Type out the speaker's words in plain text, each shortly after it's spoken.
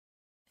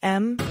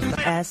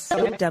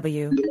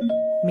MSW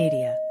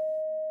Media.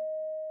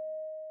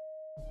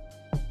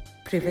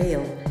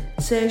 Prevail –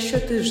 це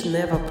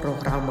щотижнева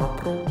програма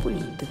про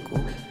політику,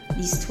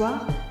 l'histoire,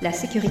 la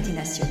sécurité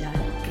nationale,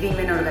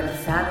 crimen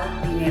organizado,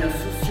 dinero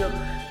sucio,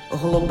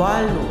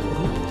 глобальну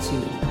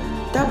корупцію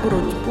та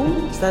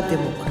боротьбу за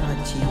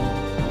демократію.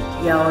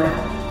 Y ahora,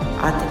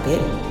 А тепер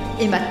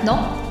et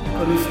maintenant,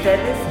 con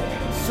ustedes,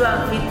 su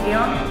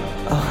anfitrión,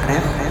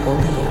 Greg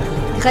Ollier.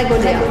 Greg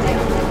Ollier.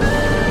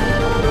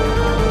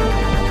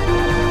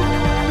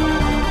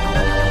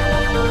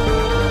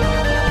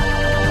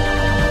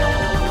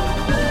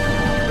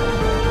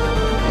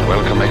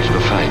 Welcome back to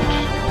the fight.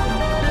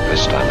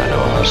 This time I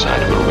know our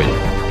side will win.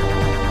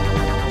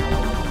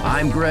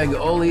 I'm Greg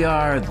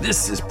Ollier.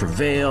 This is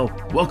Prevail.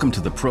 Welcome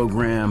to the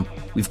program.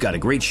 We've got a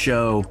great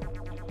show.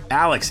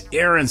 Alex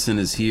Aronson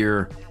is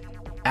here.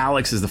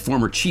 Alex is the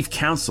former chief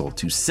counsel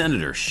to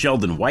Senator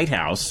Sheldon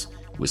Whitehouse,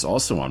 who was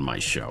also on my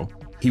show.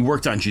 He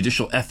worked on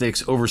judicial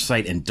ethics,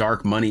 oversight, and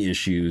dark money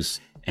issues,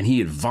 and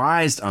he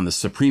advised on the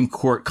Supreme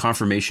Court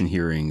confirmation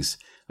hearings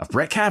of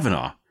Brett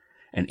Kavanaugh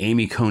and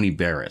Amy Coney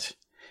Barrett.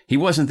 He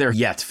wasn't there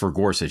yet for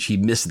Gorsuch. He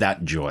missed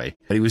that joy,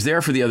 but he was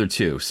there for the other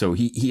two. So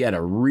he had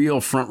a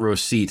real front row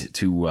seat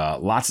to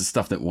lots of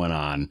stuff that went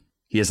on.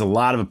 He has a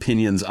lot of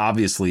opinions,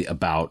 obviously,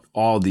 about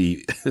all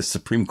the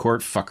Supreme Court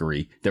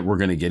fuckery that we're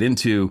going to get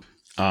into.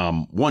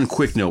 One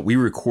quick note, we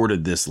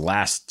recorded this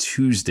last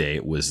Tuesday.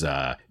 It was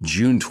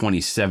June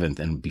 27th,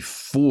 and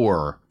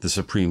before the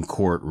Supreme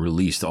Court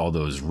released all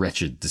those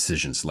wretched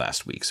decisions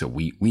last week. So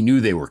we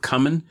knew they were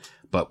coming,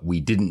 but we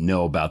didn't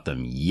know about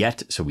them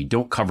yet. So we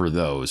don't cover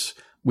those,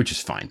 which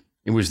is fine.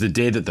 It was the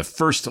day that the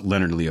first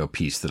Leonard Leo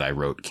piece that I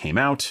wrote came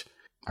out.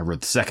 I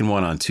wrote the second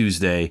one on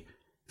Tuesday.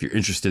 If you're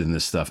interested in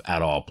this stuff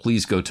at all,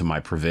 please go to my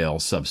Prevail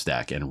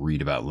Substack and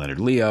read about Leonard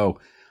Leo.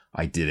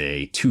 I did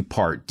a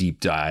 2-part deep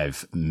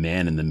dive,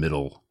 man in the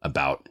middle,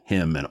 about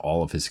him and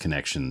all of his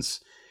connections.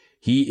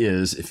 He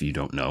is, if you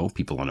don't know,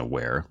 people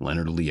unaware,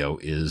 Leonard Leo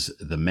is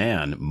the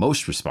man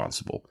most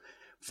responsible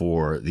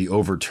for the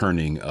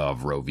overturning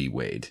of Roe v.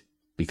 Wade,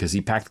 because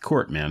he packed the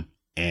court, man.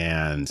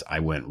 And I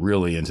went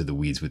really into the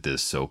weeds with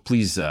this. So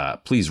please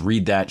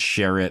read that,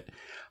 share it.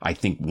 I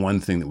think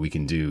one thing that we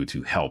can do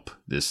to help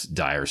this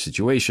dire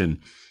situation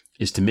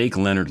is to make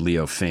Leonard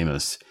Leo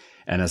famous.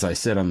 And as I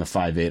said on the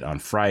 5-8 on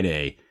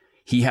Friday,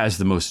 he has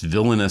the most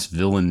villainous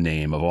villain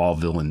name of all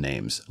villain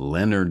names,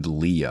 Leonard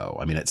Leo.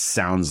 I mean, it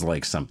sounds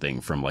like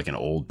something from like an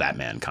old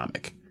Batman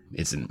comic.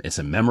 It's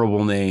a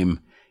memorable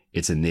name.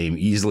 It's a name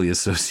easily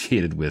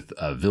associated with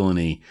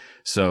villainy.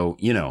 So,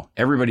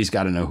 everybody's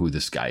got to know who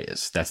this guy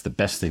is. That's the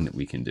best thing that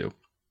we can do.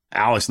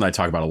 Alex and I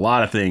talk about a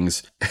lot of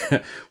things.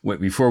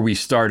 Before we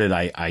started,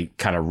 I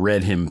kind of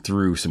read him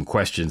through some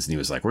questions, and he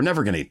was like, we're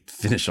never going to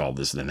finish all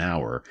this in an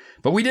hour.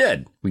 But we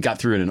did. We got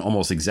through it in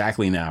almost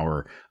exactly an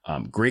hour.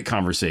 Great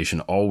conversation.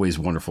 Always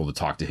wonderful to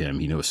talk to him.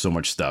 He knows so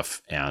much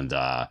stuff. And,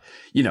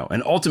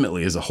 and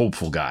ultimately is a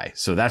hopeful guy.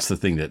 So that's the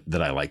thing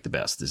that I like the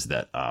best is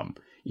that,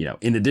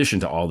 in addition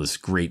to all this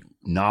great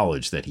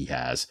knowledge that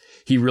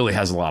he really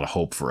has a lot of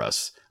hope for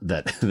us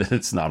that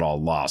it's not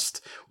all lost,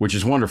 which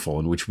is wonderful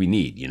and which we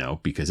need,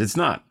 because it's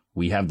not.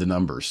 We have the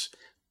numbers.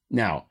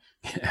 Now,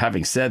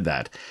 having said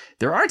that,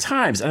 there are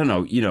times, I don't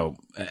know,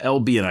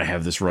 LB and I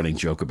have this running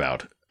joke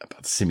about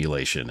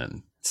simulation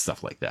and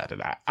stuff like that.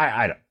 And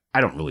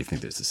I don't really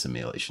think there's a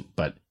simulation,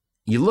 but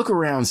you look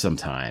around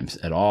sometimes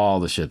at all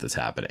the shit that's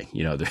happening.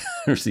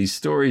 There's these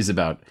stories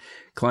about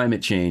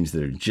climate change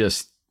that are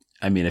just,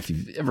 if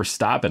you ever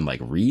stop and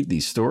read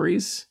these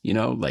stories,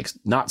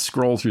 not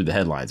scroll through the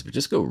headlines, but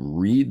just go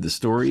read the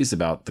stories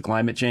about the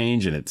climate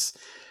change. And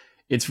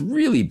it's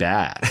really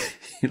bad,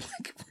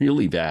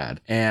 really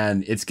bad.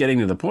 And it's getting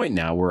to the point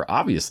now where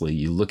obviously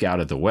you look out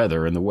at the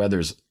weather and the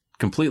weather's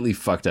completely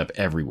fucked up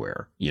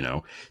everywhere.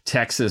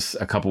 Texas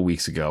a couple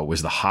weeks ago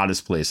was the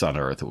hottest place on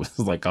earth. It was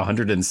like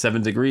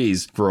 107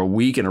 degrees for a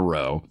week in a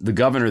row. The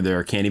governor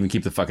there can't even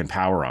keep the fucking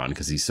power on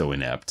because he's so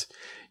inept.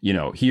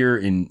 Here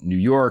in New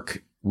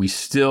York, we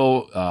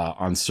still,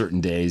 on certain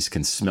days,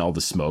 can smell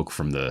the smoke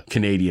from the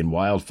Canadian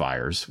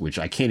wildfires, which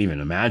I can't even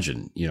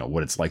imagine,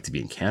 what it's like to be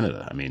in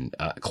Canada.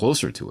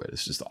 Closer to it.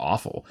 It's just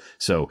awful.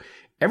 So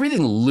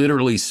everything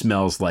literally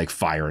smells like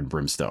fire and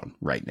brimstone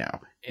right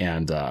now.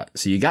 And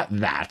so you got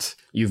that.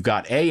 You've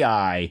got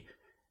AI,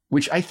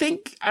 which I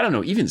think, I don't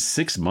know, even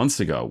 6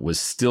 months ago was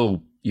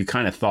still, you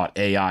kind of thought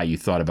AI, you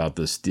thought about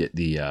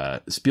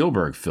the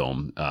Spielberg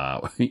film,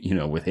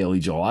 with Haley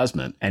Joel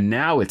Osment. And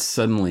now it's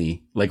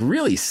suddenly,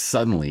 really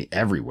suddenly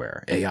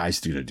everywhere. AI is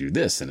going to do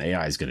this and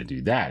AI is going to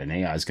do that and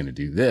AI is going to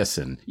do this.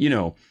 And,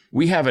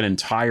 we have an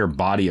entire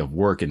body of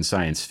work in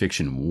science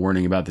fiction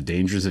warning about the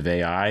dangers of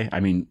AI.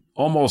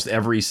 Almost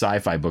every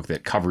sci-fi book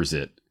that covers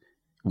it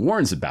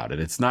warns about it.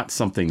 It's not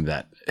something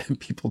that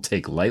people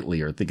take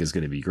lightly or think is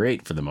going to be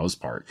great for the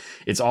most part.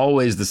 It's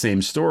always the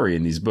same story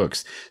in these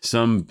books.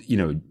 Some,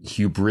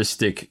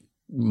 hubristic,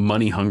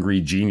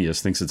 money-hungry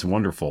genius thinks it's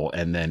wonderful,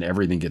 and then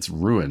everything gets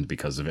ruined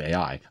because of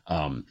AI.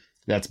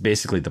 That's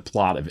basically the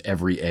plot of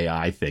every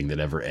AI thing that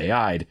ever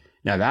AI'd.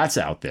 Now that's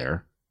out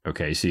there.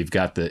 Okay, so you've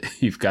got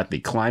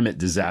the climate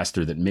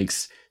disaster that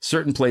makes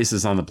certain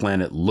places on the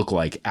planet look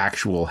like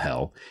actual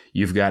hell.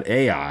 You've got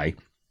AI.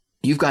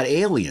 You've got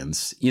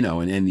aliens,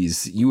 and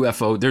these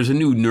UFO. There's a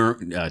new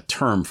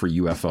term for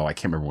UFO. I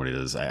can't remember what it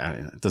is.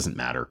 It doesn't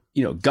matter.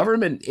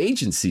 Government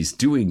agencies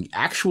doing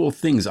actual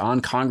things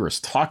on Congress,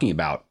 talking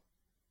about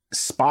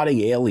spotting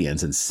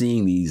aliens and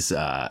seeing these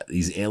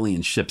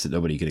alien ships that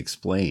nobody can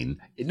explain.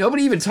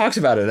 Nobody even talks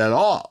about it at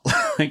all,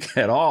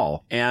 at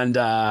all. And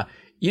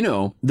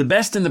the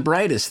best and the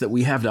brightest that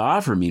we have to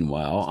offer,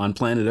 meanwhile, on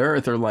planet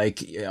Earth are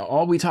like,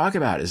 all we talk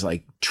about is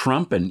like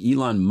Trump and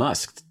Elon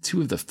Musk,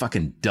 two of the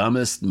fucking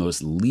dumbest,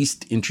 most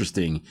least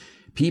interesting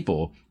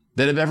people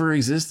that have ever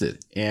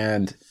existed.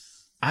 And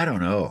I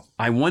don't know.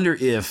 I wonder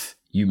if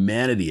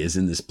humanity is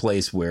in this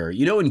place where, in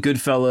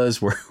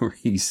Goodfellas, where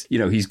he's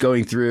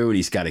going through and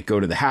he's got to go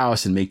to the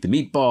house and make the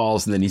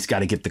meatballs, and then he's got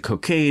to get the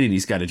cocaine and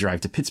he's got to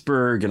drive to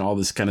Pittsburgh and all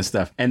this kind of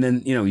stuff. And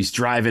then, he's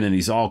driving and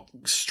he's all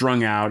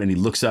strung out and he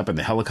looks up and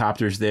the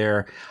helicopter's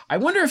there. I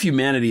wonder if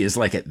humanity is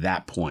like at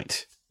that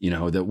point,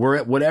 that we're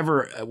at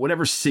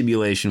whatever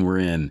simulation we're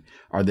in.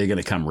 Are they going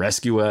to come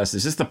rescue us?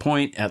 Is this the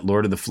point at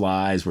Lord of the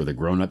Flies where the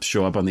grown-ups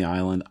show up on the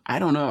island? I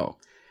don't know.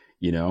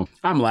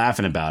 I'm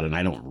laughing about it and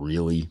I don't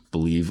really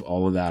believe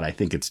all of that. I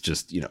think it's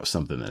just,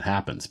 something that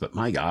happens. But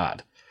my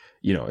God,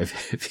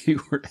 if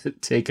you were to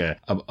take a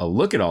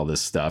look at all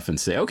this stuff and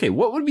say, okay,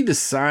 what would be the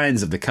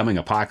signs of the coming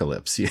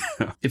apocalypse?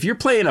 If you're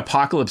playing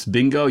apocalypse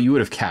bingo, you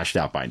would have cashed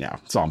out by now.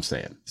 That's all I'm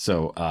saying.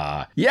 So,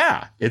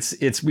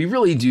 we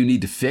really do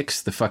need to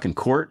fix the fucking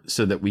court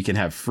so that we can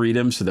have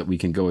freedom, so that we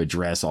can go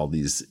address all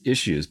these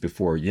issues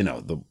before,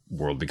 the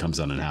world becomes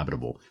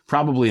uninhabitable.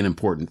 Probably an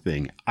important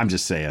thing. I'm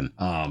just saying,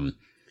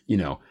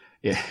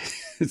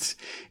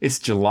 it's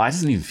July. It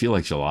doesn't even feel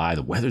like July.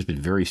 The weather's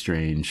been very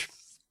strange.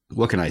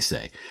 What can I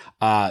say?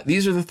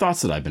 These are the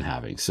thoughts that I've been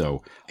having.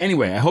 So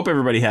anyway, I hope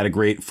everybody had a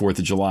great 4th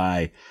of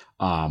July.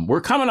 We're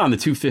coming on the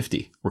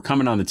 250. We're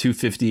coming on the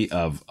 250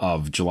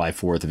 of July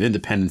 4th of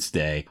Independence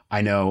Day.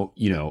 I know,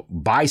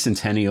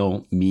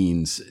 bicentennial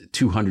means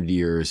 200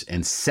 years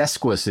and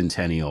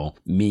sesquicentennial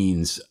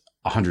means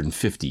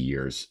 150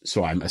 years.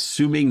 So I'm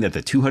assuming that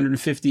the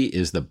 250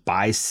 is the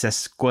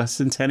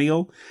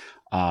bisesquicentennial.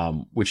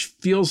 Which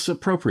feels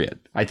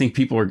appropriate. I think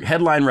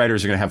headline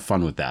writers are going to have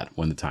fun with that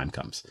when the time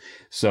comes.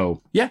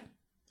 So yeah,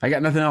 I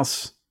got nothing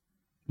else.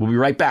 We'll be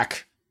right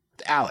back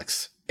with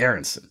Alex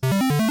Aronson.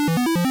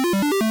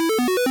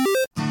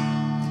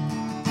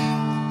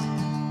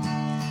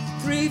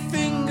 Three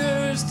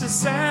fingers to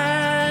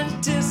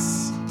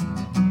Santis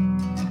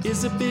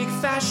is a big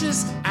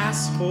fascist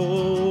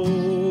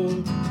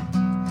asshole.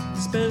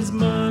 Spends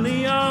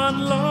money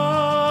on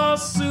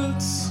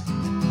lawsuits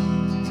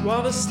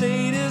while the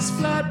state is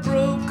flat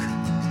broke.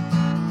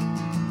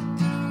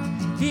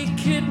 He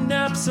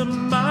kidnapped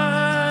some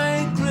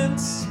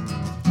migrants,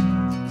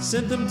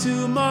 sent them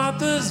to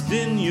Martha's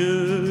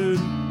Vineyard.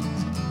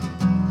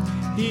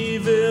 He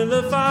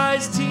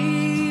vilifies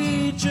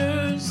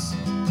teachers.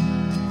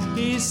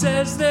 He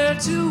says they're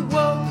too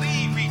woke.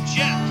 We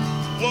reject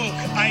woke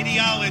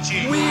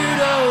ideology.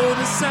 Weirdo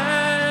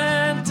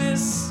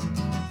DeSantis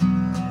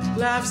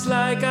laughs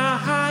like a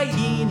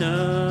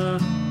hyena,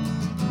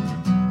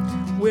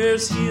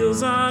 wears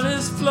heels on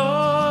his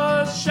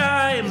floor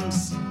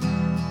chimes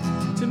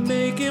to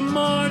make him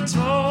more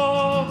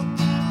tall.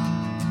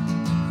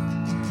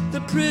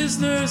 The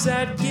prisoners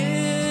at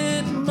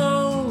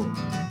Gitmo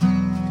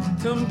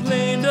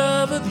complained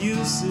of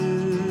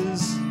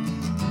abuses.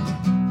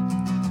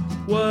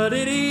 What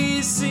did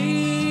he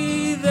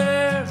see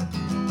there?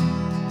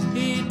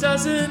 He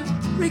doesn't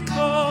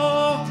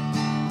recall.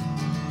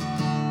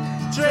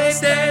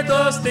 Tres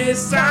dedos de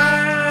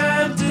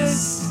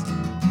Santis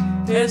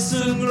es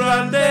un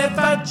grande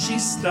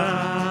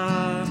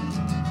fascista,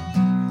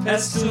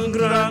 es un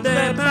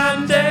grande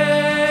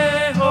pendejo,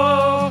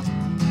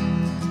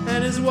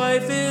 and his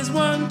wife is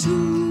one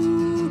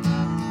too.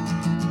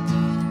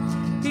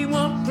 He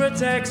won't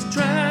protect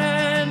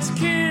trans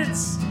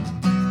kids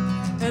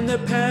and their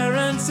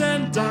parents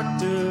and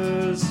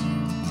doctors.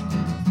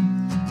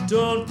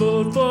 Don't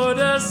vote for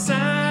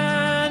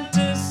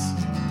DeSantis,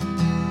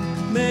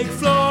 make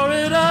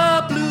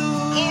Florida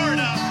blue.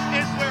 Florida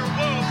is where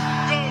woke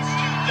goes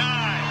to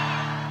die.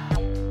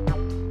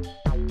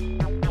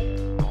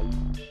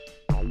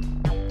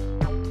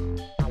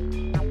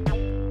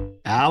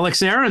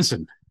 Alex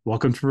Aronson,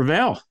 welcome to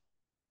Prevail.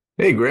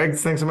 Hey, Greg.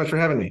 Thanks so much for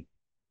having me.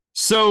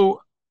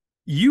 So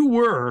you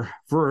were,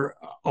 for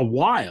a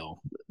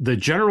while, the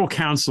general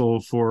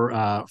counsel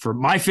for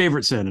my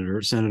favorite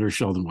senator, Senator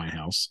Sheldon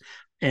Whitehouse.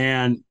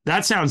 And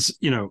that sounds,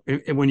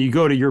 when you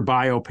go to your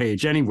bio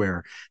page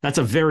anywhere, that's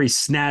a very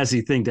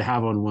snazzy thing to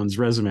have on one's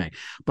resume.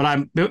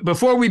 But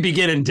before we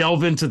begin and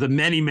delve into the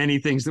many, many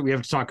things that we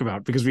have to talk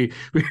about, because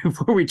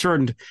before we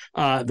turned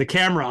the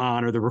camera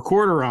on or the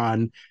recorder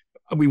on,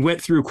 we went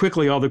through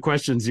quickly all the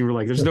questions. And you were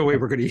like, "There's no way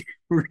we're going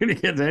to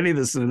get to any of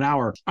this in an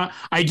hour."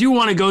 I do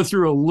want to go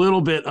through a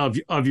little bit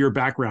of your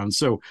background.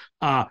 So,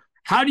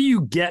 How do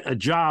you get a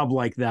job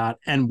like that?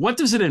 And what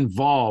does it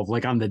involve,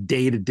 like on the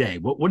day to day?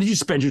 What did you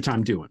spend your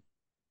time doing?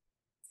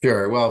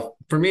 Sure. Well,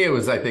 for me, it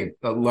was, I think,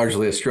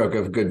 largely a stroke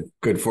of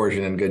good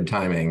fortune and good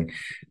timing.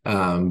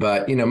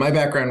 But, my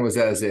background was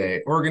as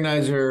a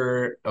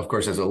organizer, of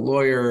course, as a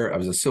lawyer. I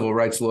was a civil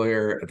rights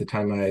lawyer at the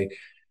time.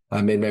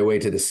 I made my way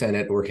to the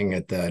Senate working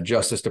at the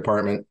Justice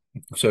Department.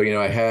 So,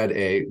 I had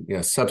a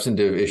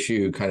substantive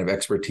issue kind of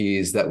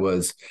expertise that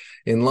was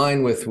in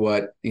line with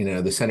what,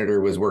 the senator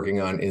was working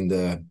on in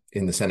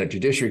the Senate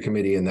Judiciary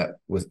Committee, and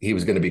he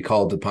was going to be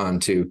called upon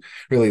to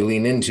really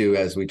lean into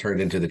as we turned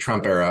into the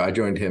Trump era. I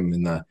joined him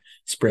in the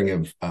spring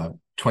of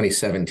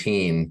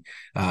 2017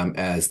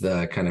 as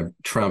the kind of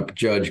Trump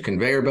judge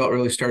conveyor belt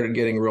really started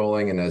getting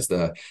rolling, and as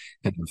the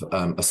kind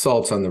of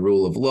assaults on the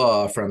rule of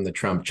law from the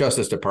Trump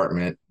Justice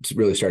Department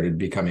really started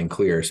becoming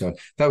clear. So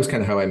that was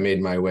kind of how I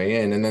made my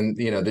way in. And then,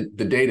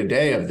 the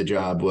day-to-day of the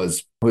job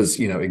was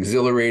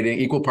exhilarating,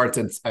 equal parts,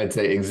 I'd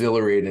say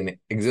exhilarating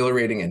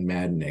and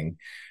maddening.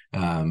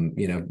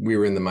 We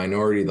were in the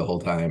minority the whole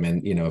time.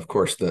 And, of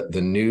course,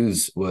 the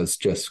news was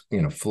just,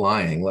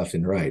 flying left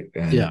and right.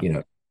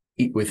 And,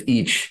 with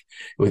each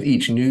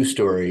news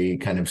story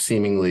kind of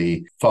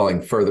seemingly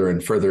falling further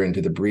and further into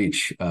the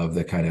breach of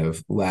the kind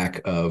of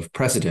lack of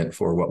precedent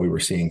for what we were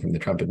seeing from the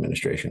Trump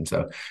administration.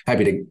 So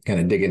happy to kind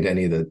of dig into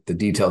any of the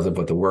details of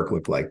what the work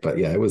looked like. But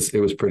yeah, it was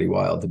pretty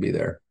wild to be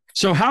there.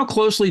 So how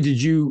closely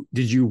did you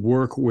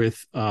work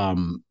with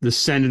the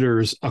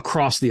senators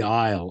across the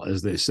aisle,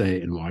 as they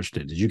say in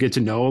Washington? Did you get to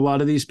know a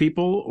lot of these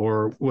people,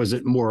 or was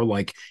it more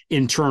like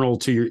internal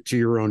to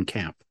your own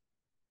camp?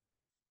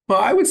 Well,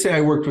 I would say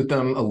I worked with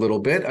them a little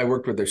bit. I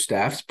worked with their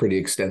staffs pretty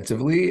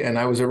extensively, and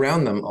I was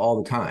around them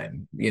all the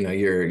time.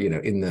 You're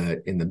in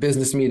the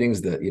business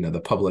meetings,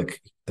 the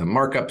public, the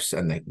markups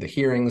and the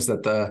hearings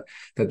that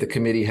the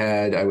committee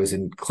had. I was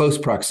in close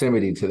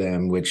proximity to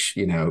them, which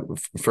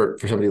for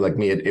somebody like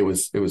me,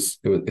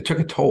 it took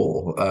a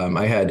toll.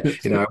 I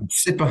would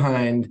sit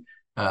behind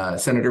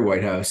Senator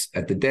Whitehouse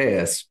at the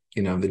dais,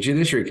 the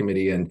Judiciary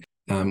Committee, and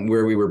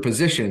where we were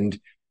positioned.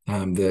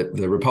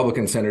 The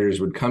Republican senators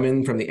would come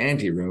in from the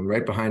anteroom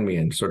right behind me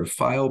and sort of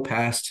file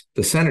past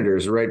the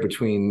senators right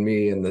between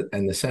me and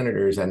the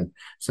senators. And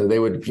so they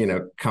would,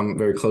 come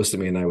very close to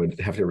me, and I would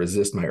have to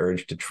resist my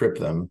urge to trip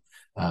them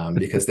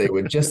because they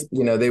would just,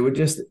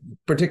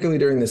 particularly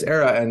during this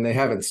era, and they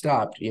haven't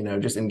stopped,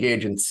 just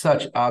engage in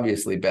such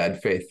obviously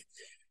bad faith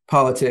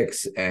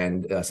politics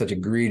and such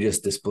egregious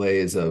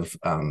displays of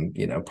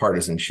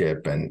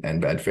partisanship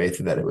and bad faith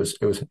that it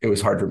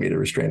was hard for me to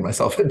restrain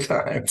myself at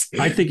times.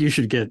 I think you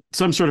should get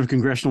some sort of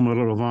Congressional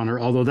Medal of Honor,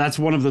 although that's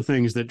one of the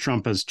things that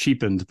Trump has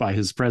cheapened by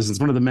his presence.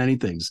 One of the many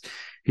things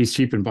he's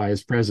cheapened by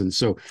his presence.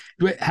 So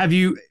have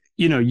you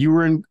you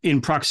were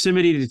in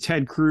proximity to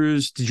Ted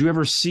Cruz. Did you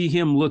ever see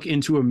him look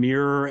into a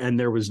mirror and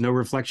there was no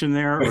reflection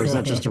there, or is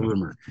that just a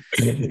rumor?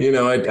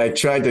 I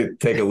tried to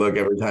take a look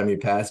every time he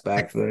passed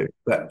past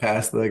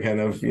the kind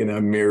of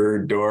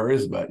mirrored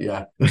doors, but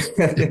yeah.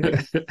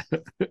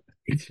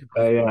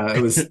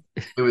 It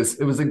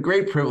was a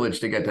great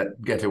privilege to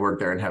get to work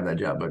there and have that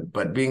job,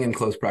 but being in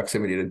close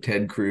proximity to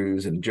Ted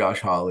Cruz and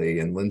Josh Hawley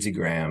and Lindsey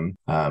Graham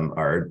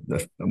are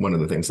one of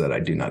the things that I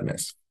do not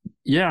miss.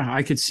 Yeah,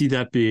 I could see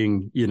that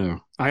being,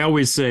 I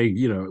always say,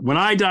 when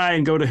I die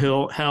and go to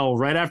hell,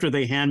 right after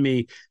they hand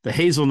me the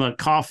hazelnut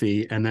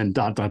coffee and then ...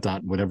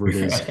 whatever it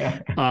is,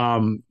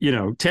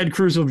 Ted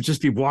Cruz will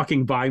just be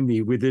walking by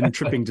me within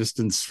tripping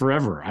distance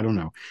forever. I don't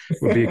know,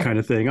 would be a kind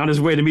of thing on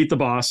his way to meet the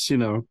boss. His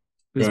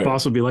right.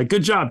 boss will be like,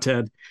 "Good job,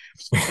 Ted."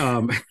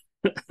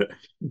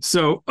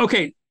 So,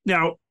 okay,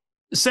 now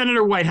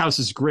Senator Whitehouse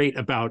is great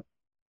about,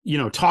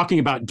 talking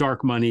about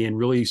dark money and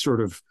really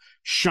sort of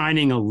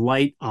shining a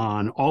light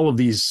on all of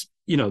these,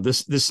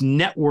 this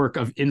network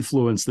of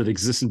influence that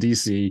exists in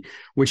DC,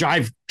 which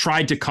I've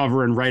tried to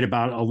cover and write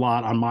about a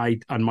lot on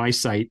my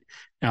site,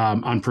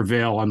 on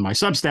Prevail, on my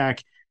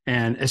Substack,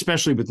 and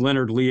especially with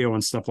Leonard Leo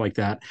and stuff like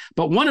that.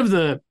 But one of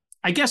the,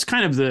 I guess,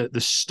 kind of the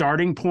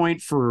starting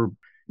point for,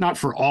 not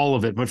for all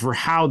of it, but for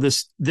how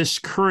this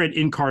current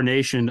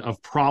incarnation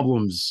of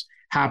problems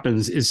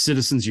happens is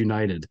Citizens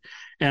United.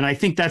 And I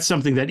think that's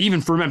something that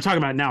even for me, I'm talking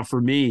about now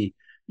for me,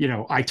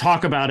 I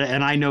talk about it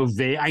and I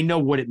know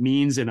what it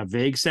means in a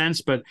vague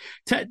sense, but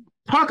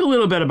talk a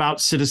little bit about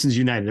Citizens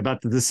United,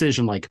 about the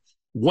decision, like,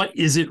 what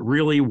is it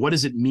really? What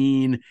does it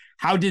mean?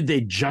 How did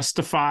they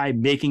justify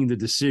making the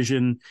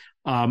decision?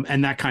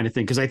 And that kind of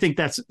thing. Because I think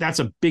that's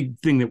a big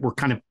thing that we're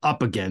kind of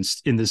up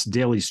against in this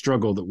daily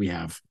struggle that we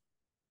have.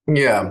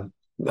 Yeah.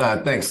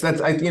 Thanks.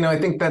 I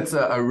think that's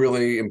a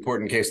really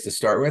important case to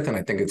start with. And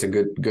I think it's a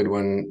good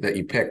one that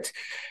you picked.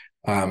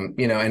 And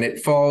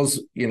it falls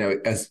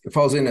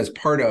in as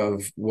part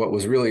of what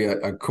was really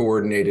a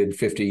coordinated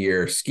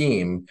 50-year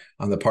scheme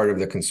on the part of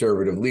the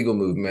conservative legal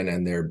movement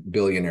and their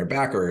billionaire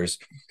backers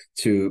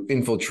to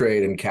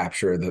infiltrate and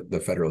capture the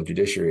federal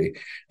judiciary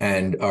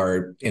and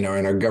our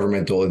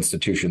governmental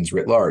institutions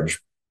writ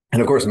large.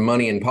 And of course,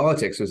 money in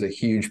politics was a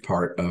huge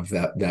part of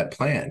that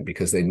plan,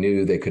 because they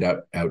knew they could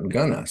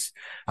outgun us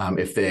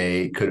if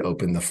they could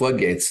open the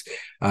floodgates.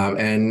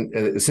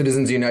 And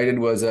Citizens United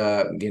was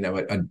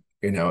it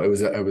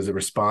was a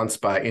response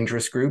by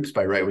interest groups,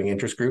 by right-wing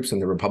interest groups in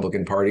the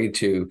Republican Party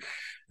to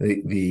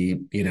the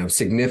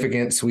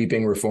significant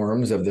sweeping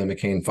reforms of the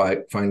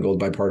McCain-Feingold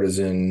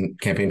bipartisan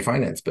campaign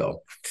finance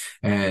bill.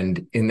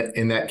 And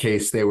in that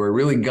case, they were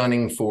really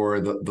gunning for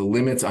the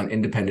limits on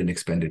independent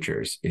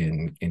expenditures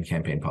in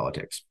campaign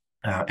politics.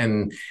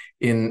 And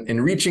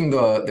in reaching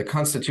the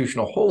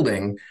constitutional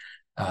holding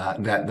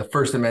that the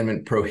First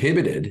Amendment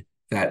prohibited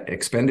that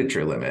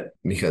expenditure limit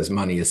because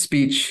money is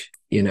speech,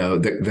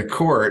 the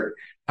court,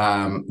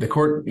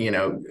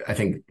 I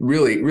think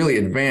really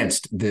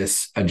advanced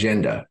this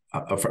agenda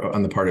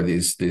on the part of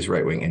these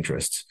right-wing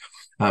interests.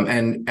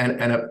 And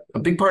a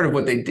big part of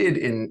what they did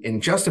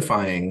in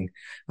justifying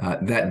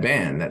that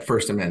ban, that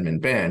First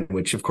Amendment ban,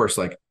 which of course,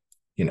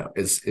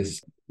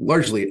 is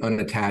largely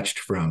unattached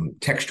from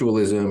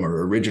textualism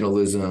or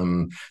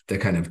originalism, the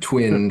kind of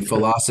twin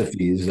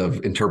philosophies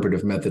of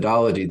interpretive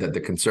methodology that the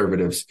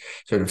conservatives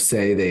sort of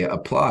say they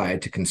apply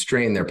to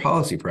constrain their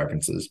policy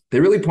preferences. They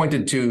really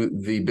pointed to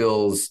the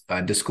bill's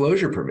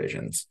disclosure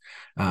provisions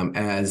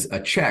as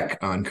a check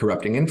on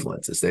corrupting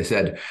influences. They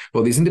said,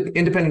 well, these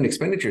independent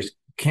expenditures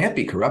can't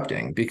be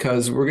corrupting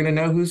because we're going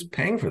to know who's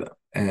paying for them.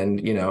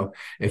 And,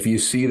 if you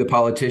see the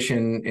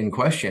politician in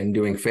question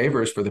doing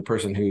favors for the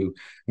person who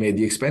made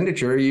the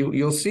expenditure,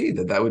 you'll see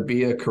that would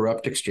be a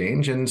corrupt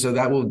exchange. And so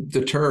that will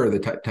deter the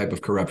type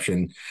of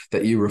corruption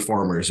that you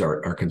reformers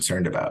are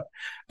concerned about.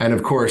 And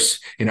of course,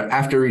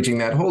 after reaching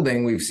that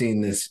holding, we've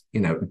seen this,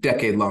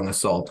 decade-long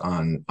assault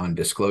on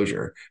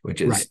disclosure,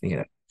 which is,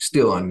 right,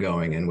 still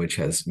ongoing and which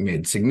has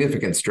made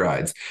significant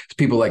strides. It's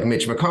people like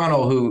Mitch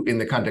McConnell, who in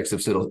the context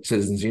of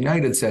Citizens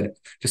United said,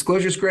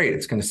 disclosure is great,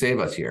 it's going to save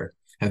us here,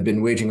 have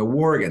been waging a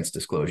war against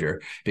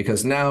disclosure,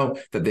 because now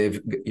that they've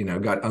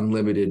got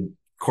unlimited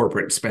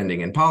corporate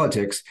spending in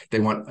politics, they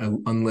want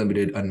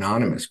unlimited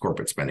anonymous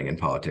corporate spending in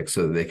politics,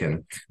 so that they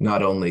can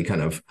not only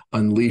kind of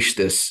unleash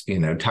this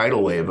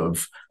tidal wave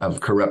of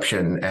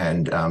corruption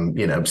and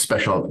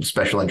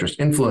special interest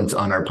influence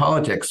on our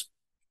politics,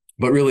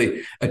 but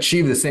really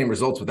achieve the same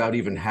results without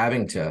even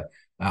having to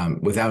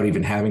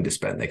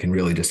spend. They can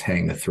really just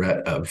hang the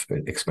threat of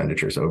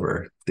expenditures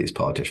over these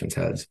politicians'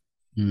 heads.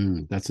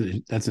 That's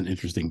an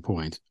interesting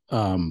point.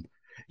 The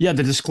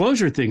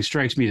disclosure thing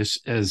strikes me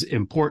as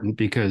important,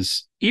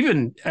 because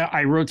even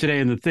I wrote today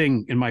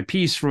in my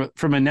piece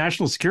from a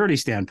national security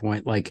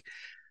standpoint,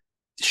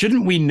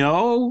 shouldn't we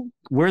know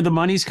where the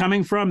money's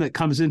coming from that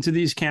comes into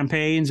these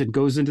campaigns and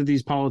goes into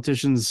these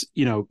politicians,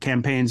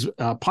 campaigns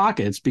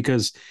pockets?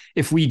 Because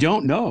if we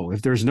don't know,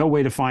 if there's no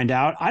way to find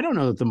out, I don't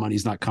know that the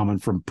money's not coming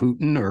from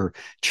Putin or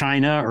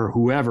China or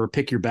whoever,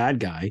 pick your bad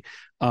guy.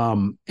 I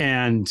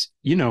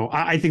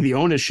think the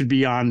onus should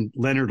be on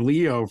Leonard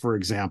Leo, for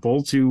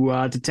example,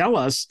 to tell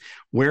us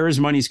where his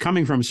money's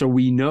coming from, so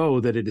we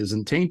know that it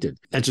isn't tainted.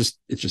 It just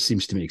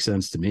seems to make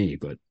sense to me,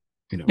 but.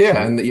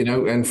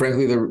 And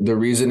frankly, the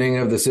reasoning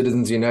of the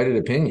Citizens United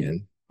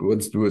opinion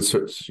would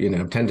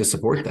tend to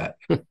support that.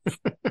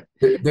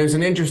 There's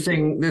an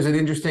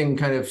interesting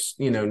kind of,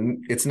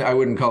 I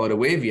wouldn't call it a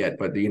wave yet,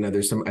 but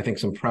there's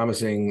some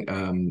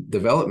promising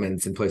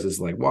developments in places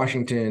like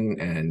Washington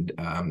and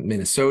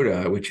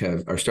Minnesota, which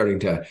are starting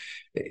to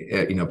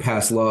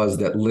pass laws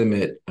that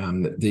limit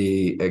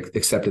the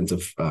acceptance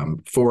of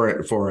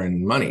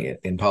foreign money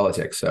in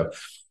politics. So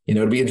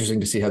it'd be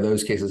interesting to see how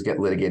those cases get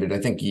litigated. I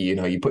think,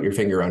 you put your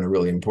finger on a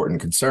really important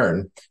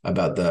concern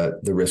about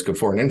the risk of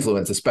foreign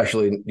influence,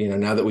 especially,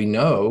 now that we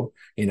know,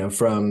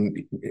 from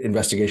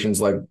investigations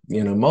like,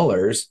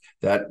 Mueller's,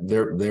 that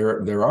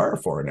there are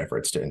foreign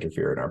efforts to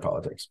interfere in our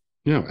politics.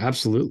 Yeah,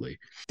 absolutely.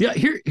 Yeah.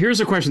 Here's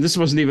a question. This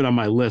wasn't even on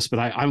my list, but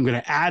I'm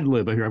going to ad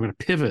lib here. I'm going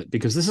to pivot,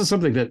 because this is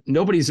something that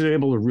nobody's been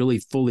able to really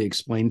fully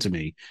explain to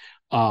me.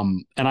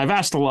 And I've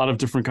asked a lot of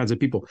different kinds of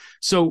people.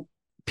 So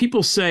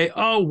people say,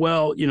 oh,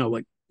 well,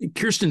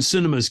 Kirsten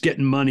Sinema's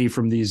getting money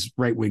from these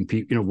right-wing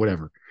people,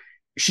 whatever.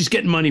 She's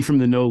getting money from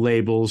the no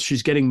labels.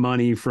 She's getting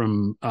money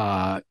from,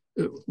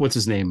 what's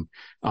his name?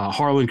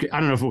 Harlan. I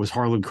don't know if it was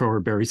Harlan Crow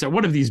or Barry. So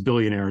one of these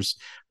billionaires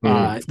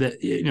that,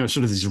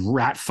 sort of these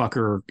rat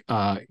fucker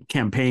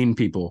campaign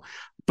people.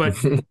 But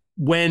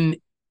when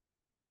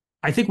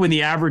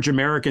the average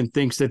American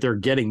thinks that they're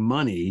getting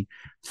money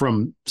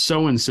from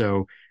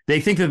so-and-so, they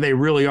think that they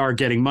really are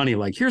getting money.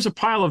 Like, here's a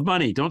pile of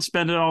money, don't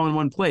spend it all in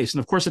one place. And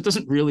of course, it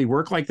doesn't really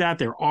work like that.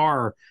 There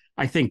are,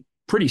 I think,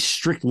 pretty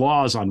strict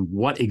laws on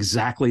what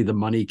exactly the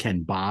money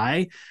can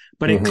buy,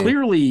 but it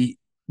clearly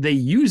they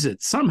use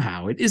it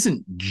somehow. It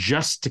isn't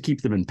just to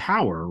keep them in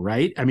power,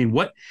 right? I mean,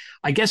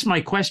 I guess my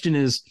question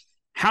is,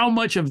 how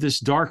much of this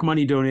dark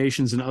money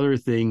donations and other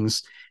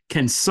things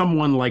can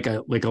someone like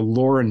a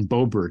Lauren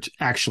Boebert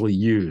actually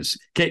use?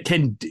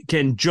 Can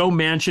Joe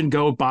Manchin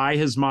go buy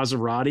his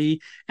Maserati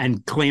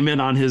and claim it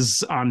on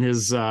his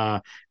as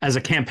a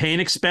campaign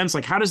expense?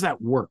 Like, how does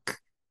that work?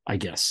 I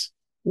guess.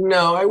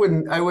 No, I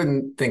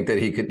wouldn't think that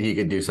he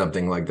could do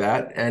something like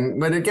that.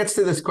 But it gets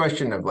to this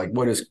question of like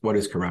what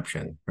is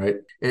corruption, right?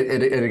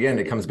 It again,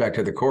 it comes back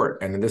to the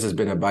court, and this has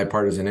been a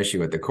bipartisan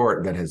issue at the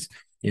court that has,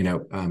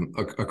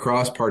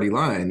 across party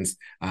lines,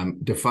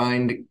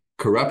 defined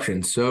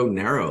corruption so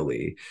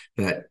narrowly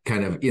that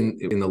kind of in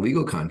the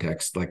legal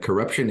context, like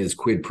corruption is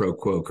quid pro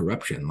quo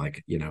corruption.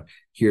 Like,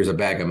 here's a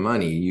bag of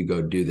money, you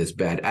go do this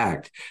bad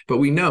act. But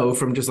we know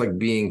from just like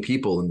being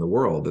people in the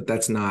world that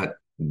that's not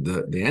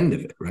the end of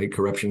it, right?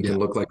 Corruption can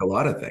look like a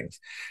lot of things.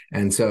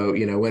 And so,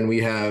 when we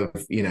have,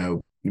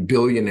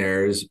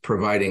 billionaires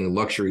providing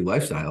luxury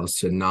lifestyles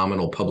to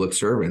nominal public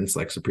servants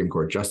like Supreme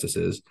Court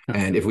justices,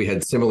 and if we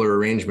had similar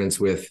arrangements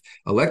with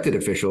elected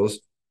officials,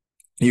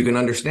 you can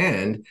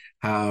understand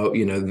how,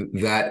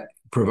 that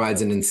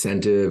provides an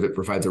incentive, it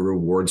provides a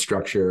reward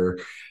structure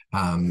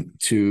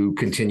to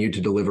continue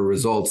to deliver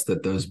results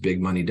that those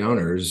big money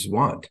donors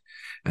want.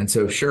 And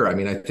so, sure, I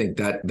mean, I think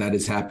that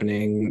is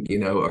happening,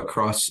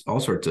 across all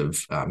sorts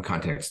of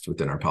contexts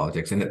within our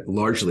politics. And it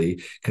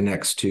largely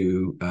connects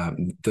to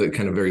the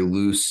kind of very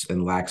loose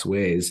and lax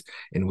ways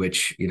in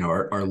which,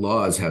 our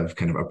laws have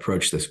kind of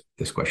approached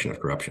this question of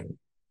corruption.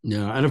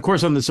 Yeah. And of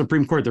course, on the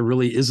Supreme Court, there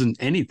really isn't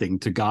anything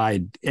to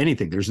guide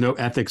anything. There's no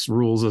ethics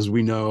rules, as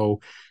we know.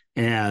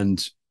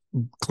 And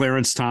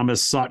Clarence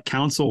Thomas sought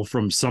counsel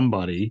from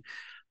somebody,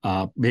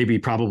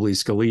 probably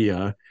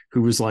Scalia,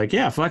 who was like,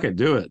 yeah, fuck it,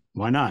 do it.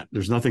 Why not?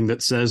 There's nothing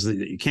that says that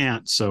you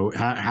can't. So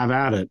have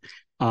at it.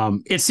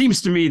 It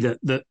seems to me that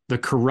the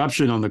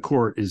corruption on the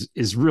court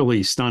is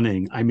really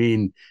stunning. I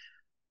mean,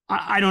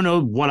 I don't know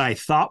what I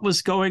thought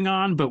was going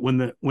on, but when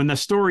the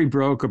story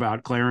broke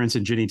about Clarence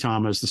and Ginny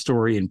Thomas, the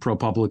story in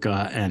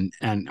ProPublica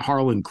and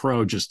Harlan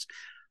Crow just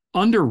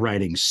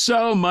underwriting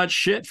so much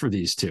shit for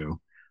these two,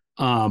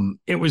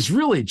 it was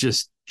really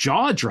just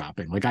jaw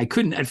dropping. Like I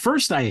couldn't at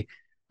first.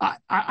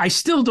 I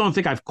still don't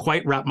think I've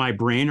quite wrapped my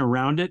brain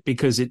around it,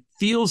 because it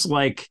feels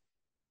like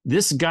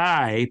this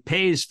guy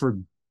pays for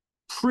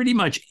pretty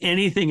much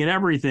anything and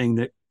everything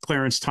that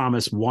Clarence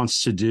Thomas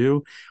wants to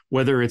do,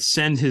 whether it's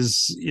send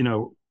his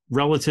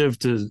relative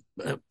to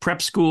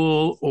prep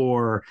school,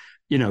 or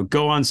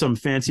go on some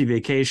fancy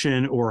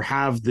vacation, or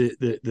have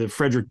the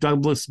Frederick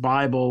Douglass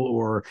Bible,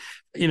 or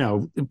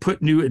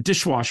put a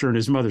dishwasher in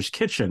his mother's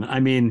kitchen. I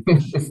mean,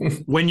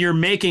 when you're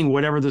making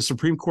whatever the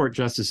Supreme Court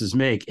justices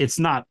make, that's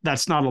not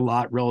a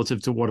lot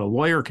relative to what a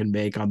lawyer can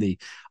make on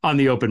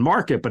the open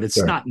market, but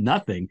it's not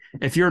nothing.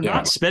 If you're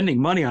not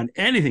spending money on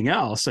anything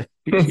else,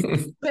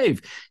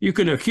 you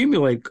can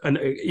accumulate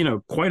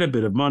quite a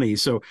bit of money.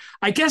 So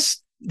I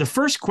guess the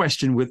first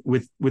question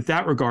with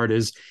that regard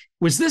is,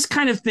 was this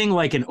kind of thing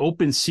like an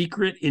open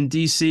secret in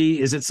DC?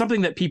 Is it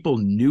something that people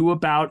knew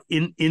about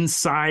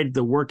inside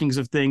the workings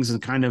of things and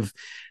kind of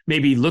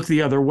maybe looked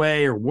the other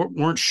way, or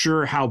weren't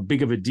sure how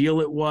big of a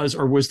deal it was?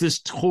 Or was this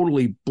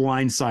totally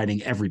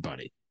blindsiding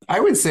everybody? I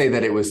would say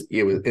that it was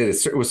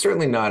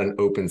certainly not an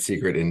open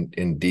secret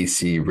in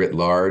DC writ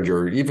large,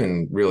 or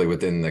even really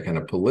within the kind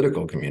of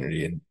political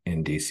community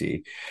in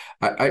DC.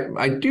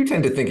 I do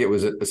tend to think it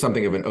was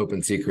something of an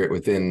open secret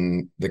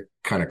within the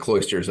kind of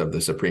cloisters of the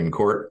Supreme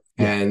Court.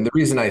 Yeah. And the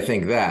reason I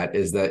think that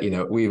is that,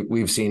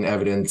 we've seen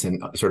evidence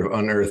and sort of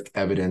unearthed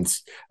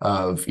evidence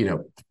of,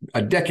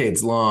 a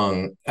decades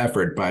long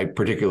effort by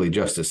particularly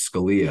Justice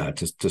Scalia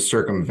to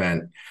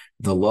circumvent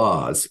the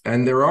laws.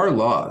 And there are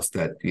laws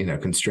that,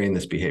 constrain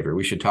this behavior.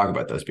 We should talk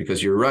about those,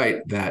 because you're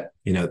right that,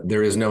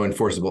 there is no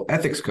enforceable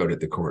ethics code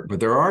at the court,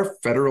 but there are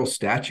federal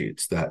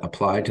statutes that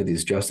apply to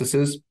these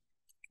justices,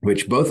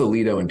 which both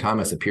Alito and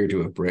Thomas appear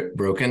to have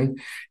broken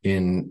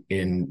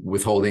in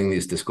withholding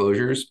these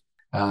disclosures.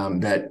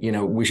 That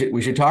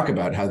we should talk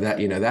about how that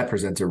that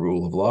presents a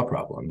rule of law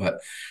problem. But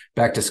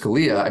back to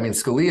Scalia, I mean,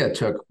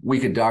 Scalia we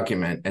could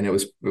document, and it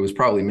was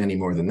probably many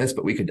more than this,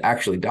 but we could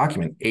actually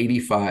document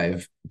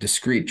 85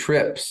 discrete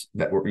trips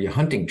that were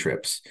hunting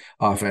trips,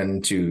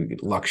 often to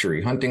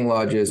luxury hunting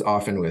lodges,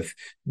 often with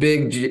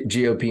big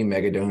GOP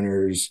mega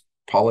donors,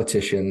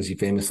 politicians. He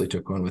famously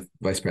took one with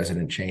Vice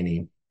President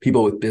Cheney.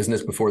 People with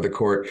business before the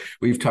court.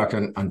 We've talked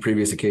on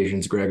previous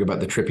occasions, Greg, about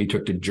the trip he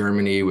took to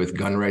Germany with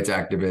gun rights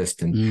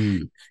activists,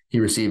 and he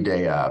received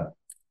a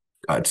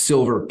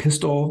silver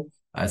pistol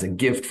as a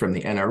gift from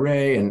the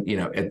NRA. And,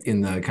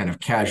 in the kind of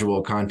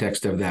casual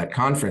context of that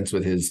conference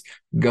with his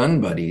gun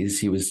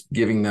buddies, he was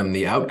giving them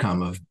the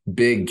outcome of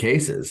big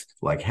cases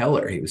like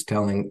Heller. He was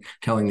telling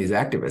these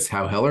activists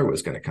how Heller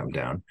was going to come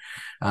down.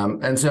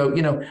 And so,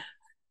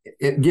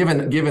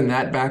 given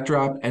that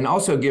backdrop, and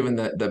also given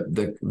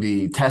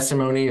the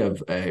testimony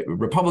of a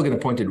Republican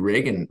appointed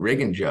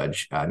Reagan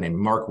judge named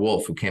Mark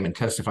Wolf, who came and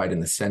testified in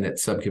the Senate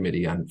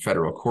subcommittee on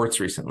federal courts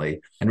recently,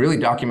 and really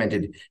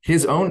documented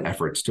his own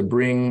efforts to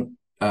bring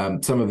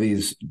some of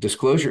these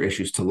disclosure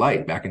issues to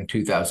light back in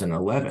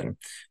 2011,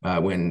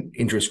 when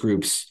interest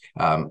groups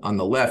on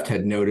the left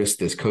had noticed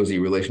this cozy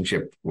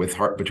relationship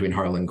between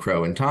Harlan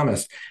Crow and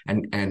Thomas,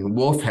 and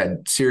Wolf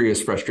had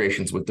serious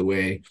frustrations with the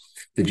way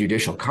the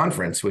Judicial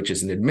Conference, which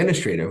is an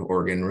administrative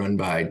organ run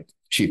by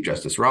Chief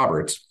Justice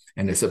Roberts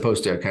and is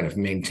supposed to kind of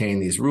maintain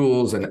these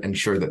rules and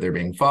ensure that they're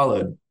being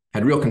followed,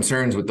 had real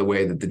concerns with the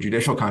way that the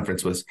Judicial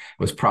Conference was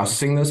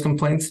processing those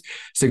complaints,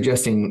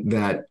 suggesting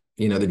that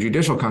the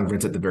Judicial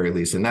Conference, at the very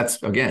least, and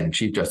that's, again,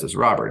 Chief Justice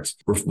Roberts,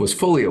 was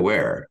fully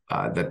aware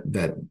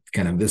that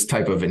kind of this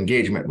type of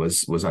engagement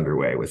was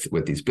underway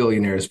with these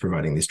billionaires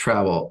providing these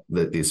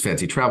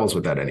fancy travels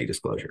without any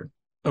disclosure.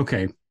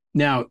 Okay.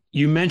 Now,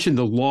 you mentioned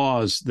the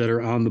laws that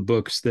are on the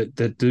books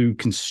that do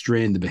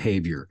constrain the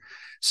behavior.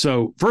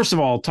 So first of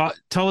all,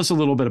 tell us a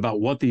little bit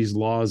about what these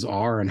laws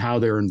are and how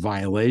they're in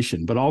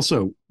violation, but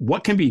also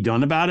what can be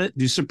done about it.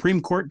 Do Supreme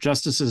Court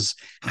justices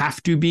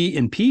have to be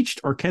impeached,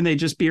 or can they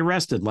just be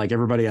arrested like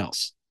everybody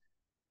else?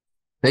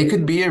 They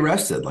could be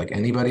arrested like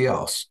anybody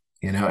else.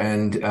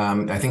 And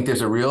I think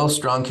there's a real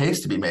strong case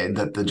to be made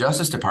that the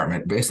Justice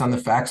Department, based on the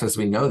facts as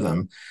we know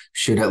them,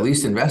 should at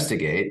least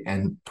investigate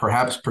and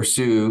perhaps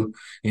pursue,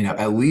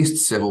 at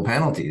least civil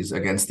penalties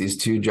against these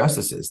two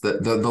justices.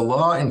 The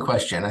law in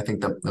question, I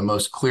think the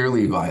most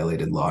clearly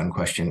violated law in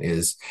question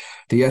is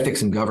the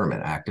Ethics in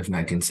Government Act of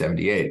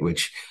 1978,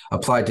 which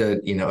applied to,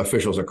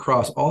 officials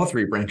across all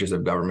three branches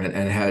of government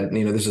and had,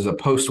 this is a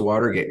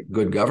post-Watergate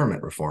good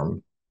government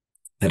reform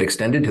that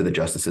extended to the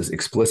justices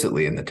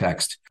explicitly in the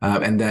text.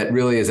 And that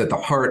really is at the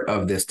heart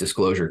of this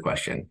disclosure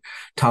question.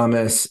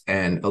 Thomas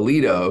and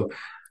Alito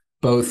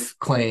both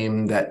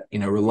claim that,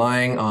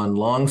 relying on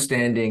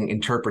longstanding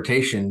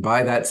interpretation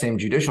by that same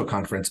Judicial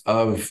Conference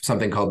of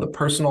something called the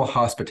personal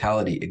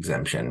hospitality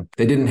exemption,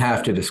 they didn't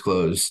have to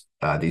disclose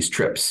these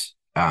trips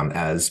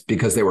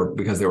because they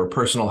were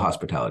personal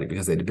hospitality,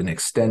 because they'd been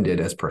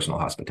extended as personal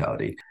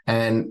hospitality.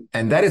 And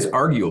that is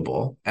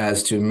arguable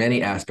as to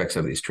many aspects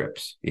of these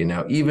trips.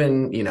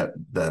 Even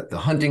the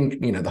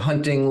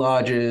hunting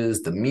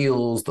lodges, the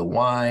meals, the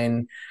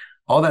wine,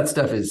 all that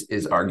stuff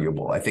is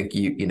arguable. I think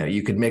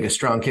you could make a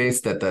strong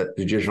case that the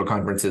Judicial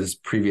Conference's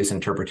previous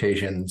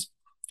interpretations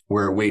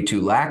were way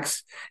too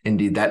lax.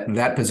 Indeed,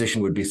 that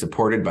position would be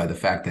supported by the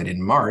fact that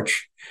in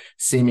March,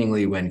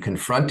 seemingly when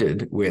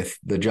confronted with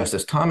the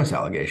Justice Thomas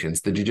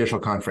allegations, the Judicial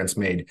Conference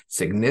made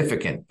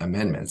significant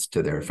amendments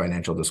to their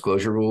financial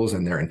disclosure rules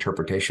and their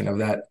interpretation of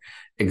that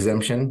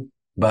exemption.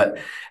 But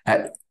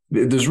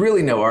there's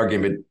really no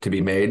argument to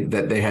be made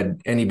that they had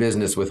any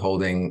business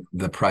withholding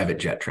the private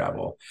jet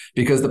travel,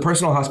 because the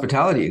personal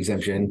hospitality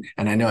exemption,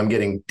 and I know I'm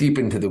getting deep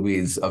into the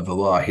weeds of the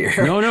law here.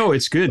 No,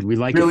 it's good. We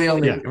like really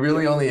it.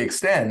 Really only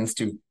extends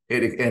to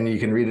it, and you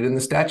can read it in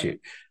the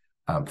statute: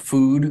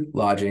 food,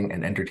 lodging,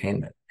 and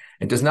entertainment.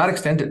 It does not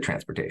extend to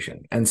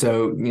transportation. And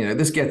so,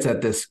 this gets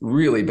at this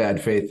really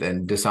bad faith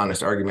and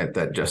dishonest argument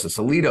that Justice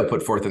Alito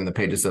put forth in the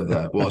pages of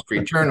the Wall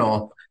Street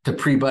Journal to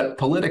pre-butt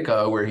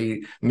Politico, where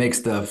he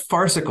makes the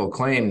farcical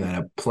claim that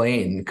a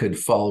plane could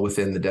fall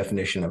within the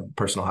definition of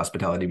personal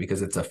hospitality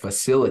because it's a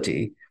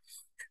facility,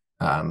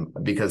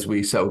 because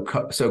we so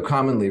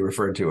commonly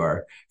refer to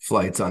our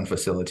flights on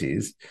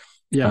facilities.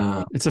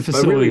 Yeah, it's a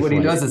facility. But really, what he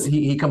does is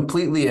he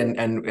completely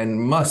and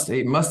must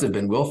have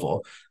been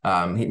willful.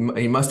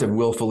 He must have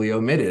willfully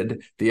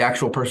omitted the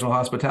actual personal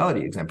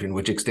hospitality exemption,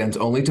 which extends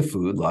only to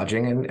food,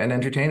 lodging, and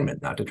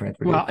entertainment, not to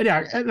transportation. Well,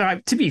 yeah.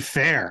 To be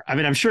fair, I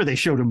mean, I'm sure they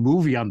showed a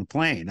movie on the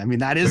plane. I mean,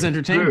 that is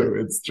entertainment.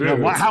 It's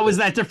true. How is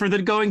that different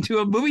than going to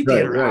a movie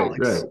theater,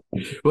 Alex?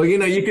 Right. Well,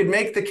 you could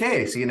make the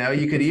case. You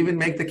could even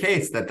make the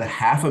case that the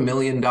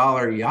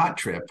 $500,000 yacht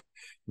trip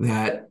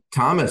that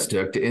Thomas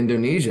took to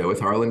Indonesia with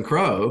Harlan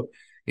Crow,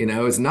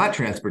 is not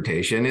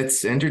transportation,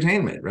 it's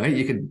entertainment, right?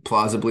 You could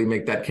plausibly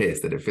make that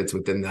case that it fits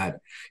within that,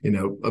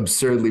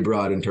 absurdly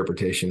broad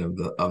interpretation of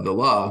the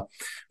law.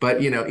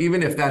 But,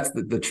 even if that's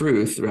the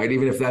truth, right?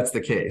 Even if that's the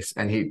case,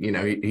 and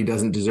he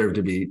doesn't deserve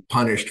to be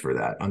punished for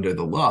that under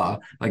the law,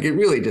 like, it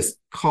really just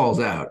calls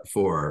out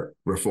for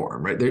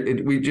reform, right?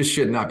 We just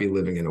should not be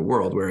living in a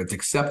world where it's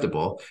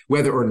acceptable,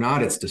 whether or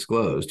not it's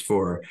disclosed,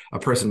 for a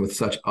person with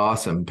such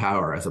awesome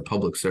power as a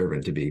public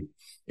servant to be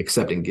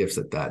accepting gifts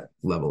at that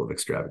level of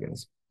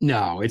extravagance.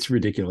 No, it's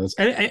ridiculous.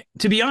 And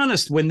to be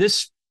honest, when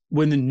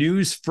the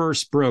news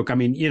first broke, I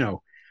mean,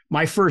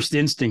 my first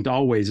instinct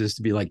always is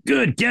to be like,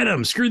 good, get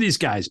them, screw these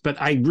guys.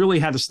 But I really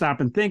had to stop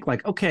and think,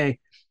 like, okay,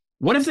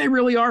 what if they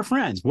really are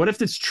friends? What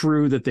if it's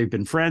true that they've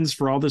been friends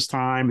for all this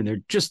time and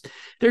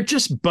they're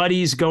just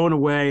buddies going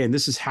away and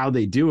this is how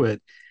they do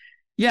it?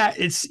 Yeah,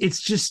 it's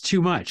just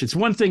too much. It's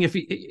one thing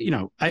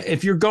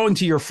if you're going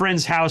to your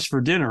friend's house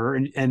for dinner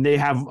and they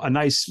have a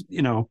nice,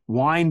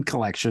 wine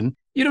collection,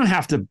 you don't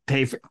have to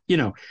pay for,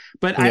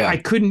 but yeah. I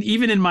couldn't,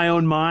 even in my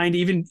own mind,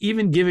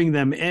 even giving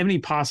them any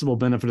possible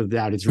benefit of the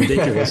doubt, it's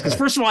ridiculous. Because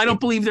first of all, I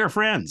don't believe they're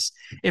friends.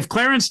 If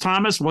Clarence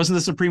Thomas wasn't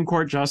the Supreme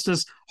Court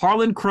justice,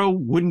 Harlan Crow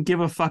wouldn't give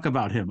a fuck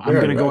about him. I'm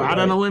going to go out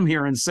on a limb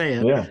here and say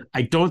it. Yeah.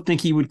 I don't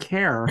think he would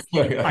care.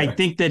 I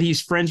think that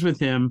he's friends with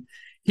him.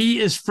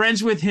 He is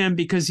friends with him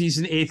because he's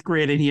in 8th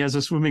grade and he has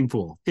a swimming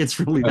pool. It's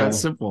really that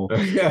simple.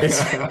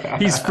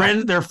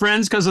 They're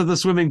friends because of the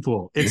swimming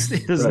pool. It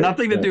has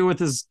nothing to do with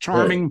his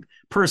charming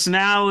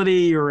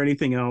personality or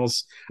anything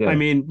else. Yeah. I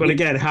mean, but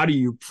again, how do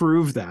you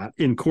prove that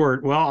in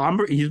court? Well,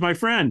 he's my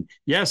friend.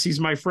 Yes, he's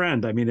my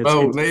friend. I mean,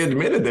 they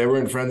admitted they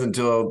weren't friends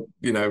until,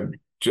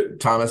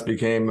 Thomas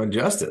became a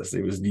justice.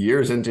 It was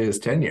years into his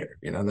tenure,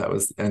 and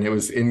it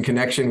was in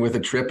connection with a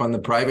trip on the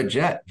private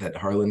jet that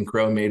Harlan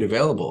Crow made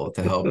available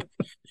to help,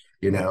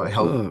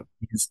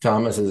 ease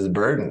Thomas's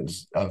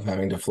burdens of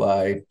having to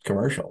fly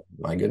commercial.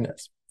 My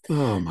goodness.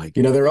 Oh my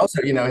God. They're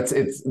also,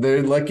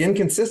 they're like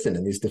inconsistent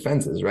in these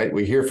defenses, right?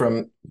 We hear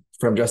from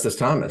Justice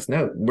Thomas,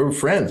 no, we're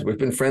friends. We've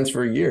been friends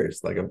for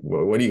years. Like,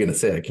 what are you going to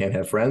say? I can't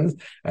have friends?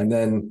 And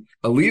then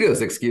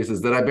Alito's excuse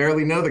is that I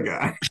barely know the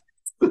guy.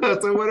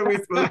 So what are we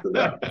supposed to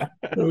know?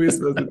 What are we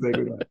supposed to take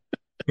with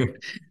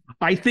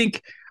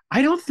that?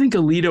 I don't think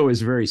Alito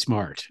is very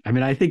smart. I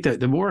mean, I think that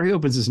the more he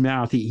opens his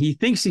mouth, he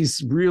thinks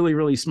he's really,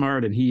 really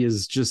smart, and he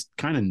is just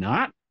kind of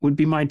not, would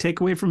be my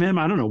takeaway from him.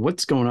 I don't know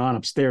what's going on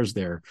upstairs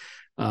there.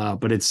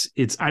 But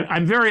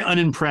I'm very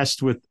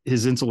unimpressed with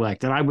his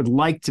intellect, and I would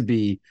like to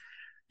be,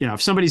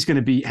 if somebody's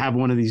going to have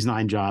one of these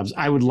 9 jobs,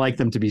 I would like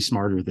them to be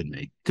smarter than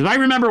me. Because I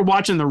remember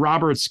watching the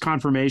Roberts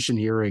confirmation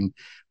hearing,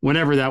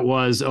 whenever that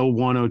was,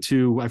 01,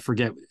 02, I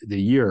forget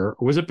the year.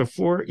 Was it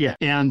before? Yeah.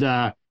 And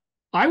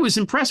I was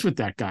impressed with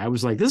that guy. I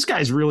was like, this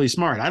guy's really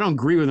smart. I don't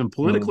agree with him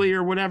politically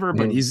or whatever,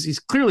 but he's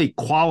clearly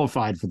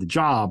qualified for the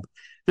job.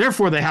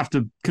 Therefore, they have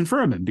to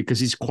confirm him because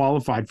he's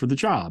qualified for the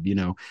job,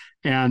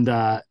 And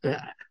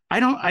I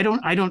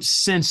don't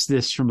sense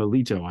this from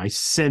Alito. I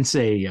sense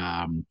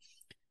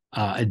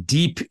a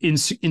deep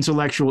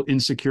intellectual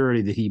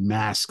insecurity that he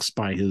masks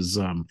by his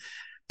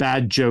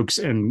bad jokes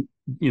and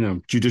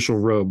judicial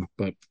robe.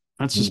 But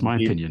that's just my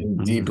opinion.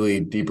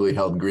 Deeply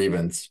held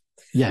grievance.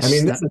 Yes. I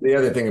mean, this is the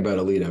other thing about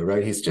Alito,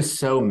 right? He's just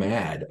so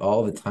mad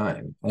all the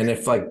time. And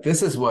if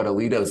this is what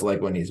Alito's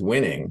like when he's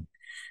winning,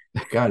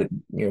 God,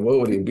 what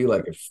would he be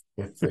like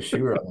if the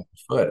shoe were on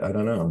his foot? I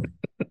don't know.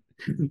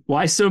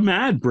 Why so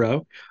mad,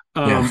 bro?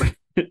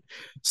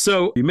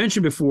 So you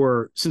mentioned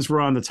before, since we're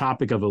on the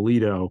topic of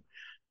Alito,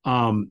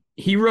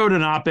 he wrote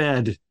an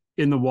op-ed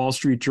in the Wall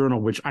Street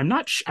Journal, which I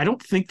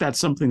don't think that's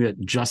something that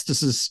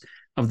justices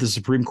of the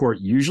Supreme Court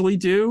usually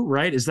do,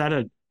 right? Is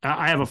that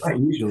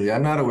usually,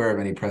 I'm not aware of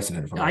any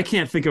precedent for that. I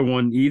can't think of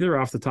one either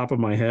off the top of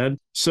my head.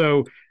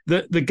 So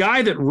the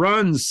guy that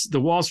runs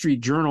the Wall Street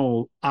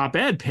Journal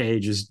op-ed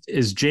page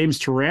is James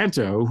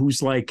Taranto,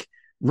 who's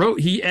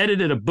he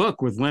edited a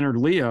book with Leonard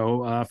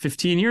Leo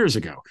 15 years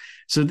ago.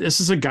 So this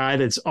is a guy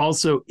that's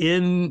also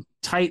in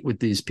tight with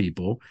these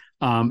people.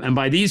 And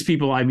by these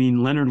people, I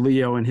mean Leonard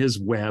Leo and his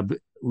web.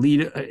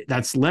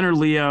 That's Leonard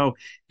Leo.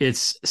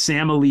 It's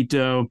Sam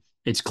Alito.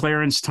 It's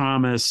Clarence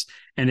Thomas.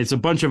 And it's a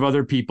bunch of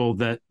other people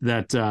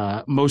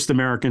that most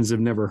Americans have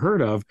never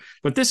heard of.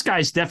 But this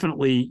guy's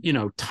definitely,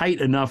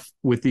 tight enough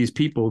with these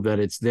people that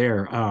it's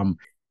there.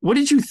 What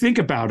did you think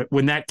about it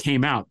when that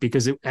came out?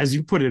 Because as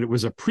you put it, it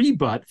was a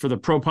pre-butt for the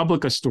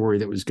ProPublica story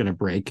that was going to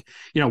break.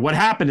 What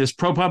happened is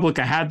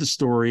ProPublica had the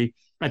story.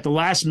 At the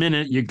last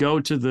minute, you go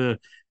to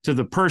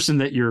the person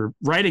that you're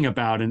writing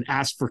about and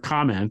ask for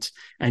comment,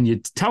 and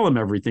you tell them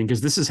everything, because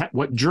this is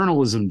what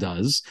journalism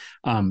does.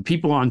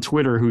 People on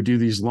Twitter who do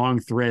these long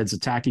threads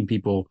attacking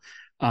people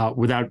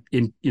without,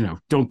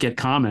 don't get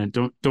comment,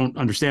 don't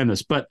understand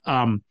this. But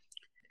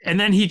and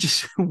then he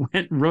just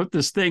went and wrote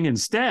this thing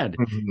instead.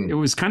 Mm-hmm. It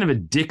was kind of a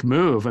dick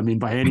move, I mean,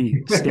 by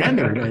any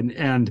standard.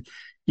 and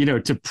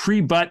to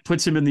pre-butt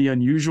puts him in the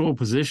unusual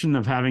position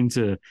of having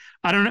to,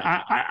 I don't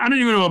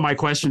even know what my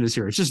question is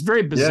here. It's just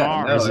very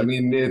bizarre. Yeah, no, I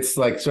mean, it's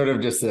sort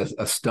of just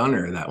a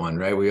stunner, that one,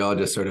 right? We all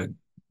just sort of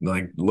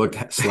looked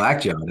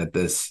slackjawed at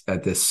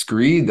this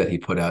screed that he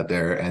put out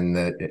there, and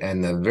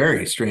the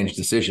very strange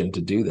decision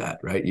to do that,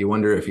 right? You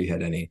wonder if he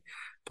had any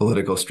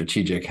political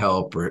strategic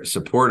help or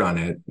support on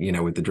it,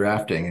 with the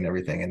drafting and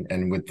everything,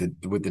 and with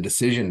the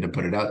decision to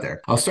put it out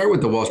there. I'll start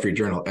with the Wall Street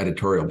Journal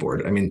editorial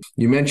board. I mean,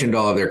 you mentioned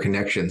all of their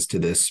connections to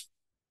this,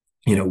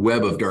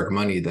 web of dark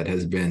money that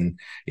has been,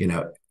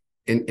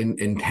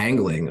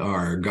 entangling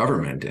our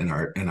government and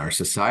our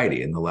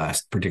society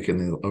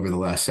particularly over the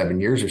last 7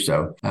 years or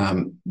so.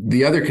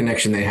 The other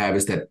connection they have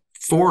is that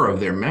 4 of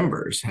their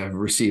members have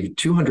received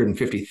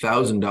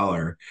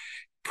 $250,000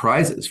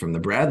 prizes from the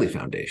Bradley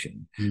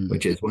Foundation,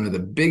 which is one of the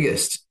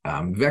biggest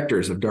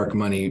vectors of dark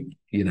money,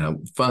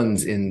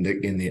 funds on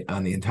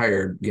the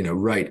entire,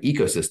 right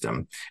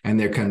ecosystem. And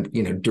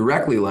they're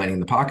directly lining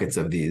the pockets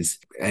of these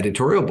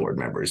editorial board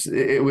members.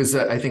 It was,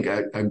 I think,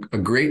 a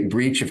great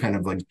breach of kind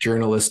of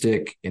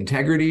journalistic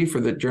integrity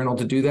for the Journal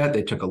to do that.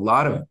 They took a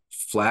lot of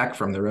flack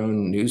from their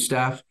own news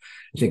staff.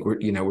 I think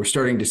we're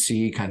starting to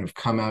see kind of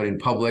come out in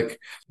public,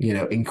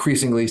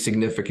 increasingly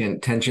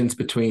significant tensions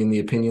between the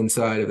opinion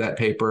side of that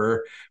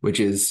paper,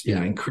 which is,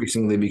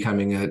 increasingly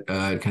becoming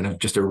a kind of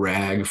just a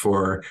rag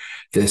for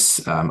this,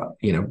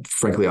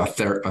 frankly,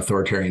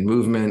 authoritarian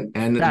movement,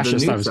 and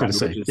fascist, the I was going to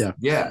say,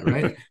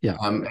 right,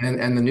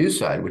 and the news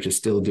side, which is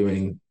still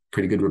doing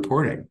pretty good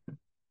reporting.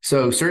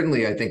 So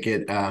certainly, I think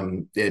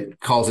it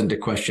calls into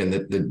question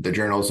the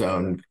journal's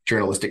own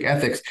journalistic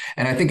ethics,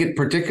 and I think it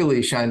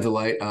particularly shines a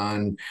light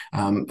on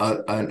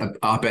an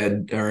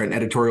op-ed or an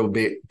editorial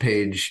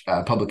page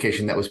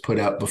publication that was put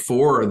out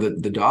before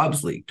the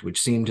Dobbs leaked,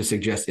 which seemed to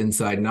suggest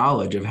inside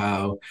knowledge of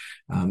how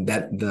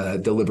that the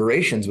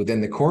deliberations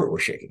within the court were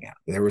shaking out.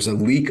 There was a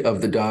leak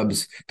of the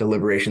Dobbs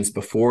deliberations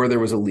before there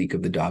was a leak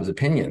of the Dobbs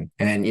opinion,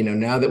 and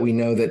now that we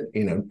know that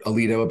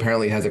Alito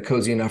apparently has a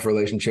cozy enough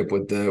relationship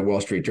with the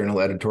Wall Street Journal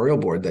editorial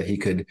board that he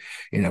could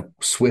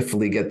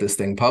swiftly get this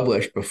thing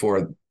published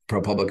before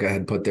ProPublica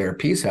had put their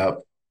piece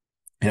out.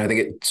 And I think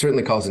it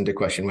certainly calls into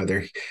question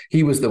whether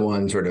he was the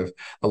one sort of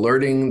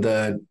alerting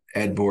the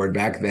ed board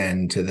back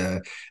then to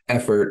the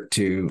effort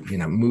to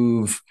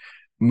move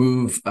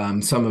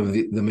some of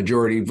the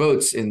majority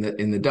votes in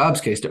the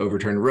Dobbs case to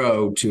overturn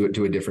Roe to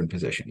a different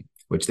position,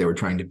 which they were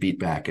trying to beat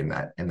back in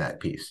that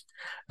piece.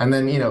 And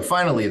then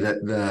finally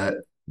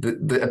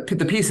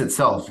the piece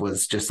itself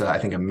was just I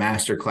think a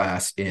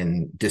masterclass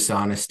in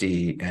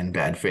dishonesty and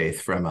bad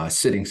faith from a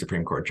sitting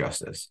Supreme Court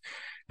justice.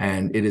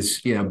 And it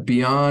is,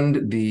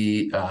 beyond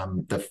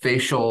the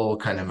facial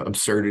kind of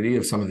absurdity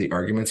of some of the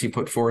arguments he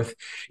put forth.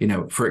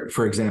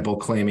 For example,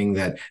 claiming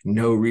that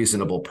no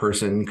reasonable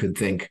person could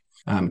think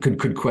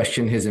could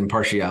question his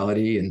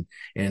impartiality,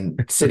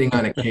 and sitting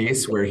on a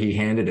case where he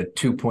handed a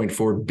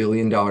 $2.4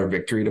 billion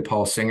victory to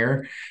Paul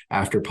Singer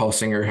after Paul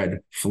Singer had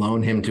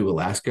flown him to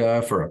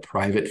Alaska for a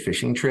private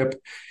fishing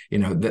trip.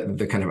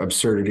 The kind of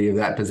absurdity of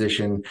that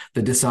position,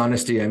 the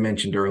dishonesty I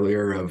mentioned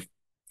earlier of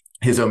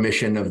his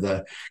omission of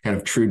the kind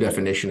of true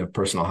definition of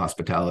personal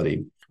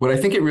hospitality. What I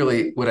think it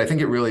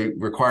really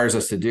requires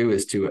us to do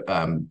is to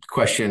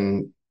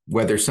question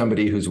whether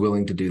somebody who's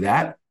willing to do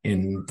that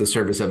in the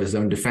service of his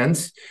own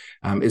defense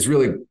is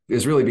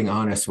really being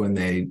honest when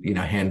they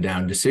hand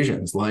down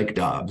decisions like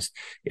Dobbs,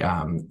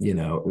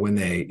 when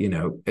they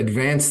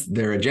advance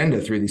their agenda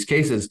through these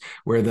cases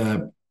where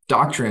the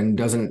doctrine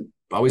doesn't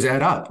always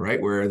add up,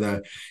 right? Where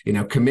the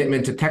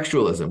commitment to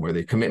textualism, where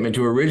the commitment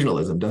to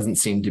originalism doesn't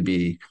seem to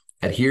be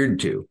adhered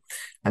to.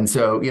 And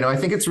so, I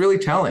think it's really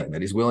telling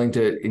that he's willing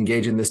to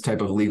engage in this type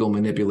of legal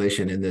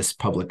manipulation in this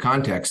public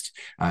context,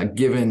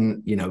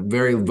 given,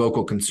 very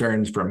vocal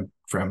concerns from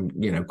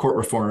court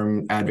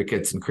reform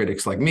advocates and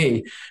critics like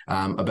me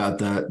about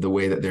the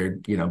way that they're,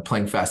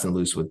 playing fast and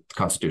loose with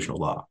constitutional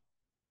law.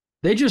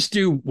 They just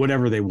do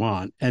whatever they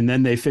want, and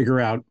then they figure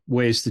out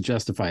ways to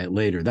justify it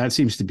later. That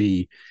seems to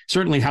be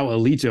certainly how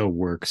Alito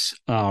works.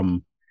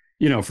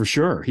 For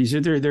sure. He's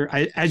there.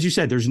 As you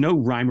said, there's no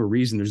rhyme or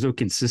reason. There's no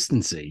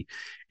consistency.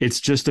 It's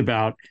just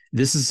about,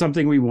 this is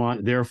something we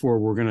want, therefore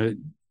we're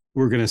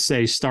gonna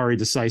say stare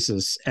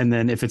decisis, and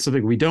then if it's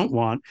something we don't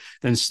want,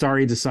 then stare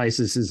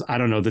decisis is, I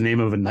don't know, the name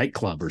of a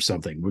nightclub or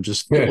something. We'll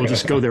just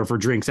go there for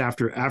drinks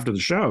after the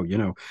show.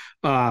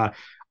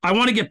 I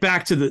want to get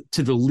back to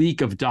the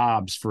leak of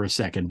Dobbs for a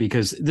second,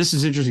 because this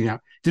is interesting. Now,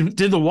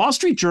 did the Wall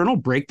Street Journal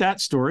break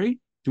that story?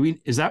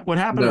 Is that what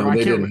happened? No,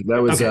 they didn't. That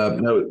was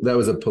that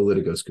was a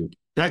Politico scoop.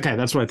 Okay,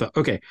 that's what I thought.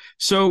 Okay,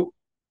 so,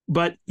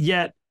 but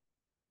yet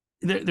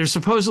there's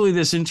supposedly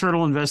this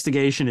internal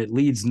investigation. It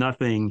leads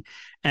nothing,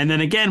 and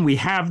then again we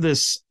have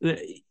this.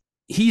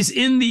 He's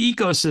in the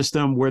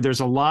ecosystem where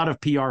there's a lot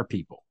of PR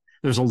people.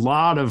 There's a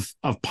lot of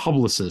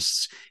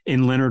publicists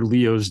in Leonard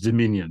Leo's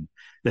dominion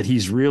that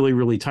he's really,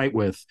 really tight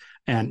with,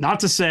 and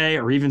not to say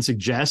or even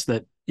suggest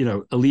that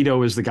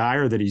Alito is the guy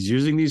or that he's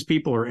using these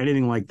people or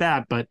anything like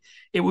that, but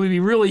it would be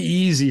really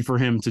easy for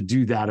him to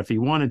do that if he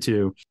wanted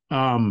to.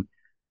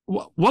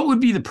 What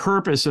would be the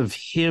purpose of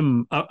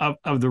him,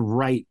 of the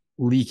right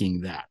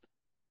leaking that,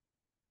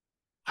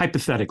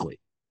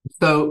 hypothetically?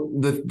 So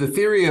the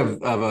theory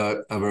of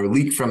a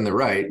leak from the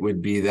right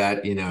would be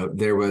that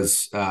there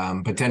was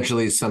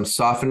potentially some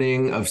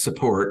softening of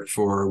support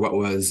for what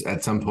was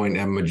at some point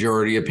a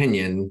majority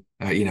opinion,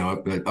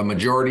 a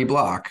majority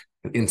block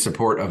in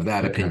support of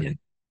that opinion.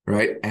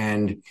 Right.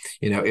 And,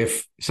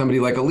 if somebody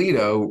like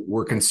Alito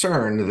were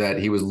concerned that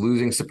he was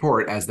losing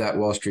support, as that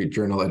Wall Street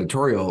Journal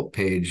editorial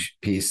page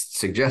piece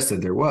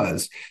suggested there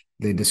was,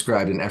 they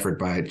described an effort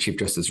by Chief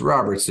Justice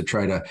Roberts to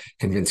try to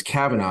convince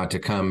Kavanaugh to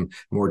come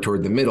more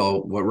toward the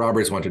middle. What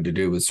Roberts wanted to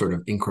do was sort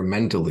of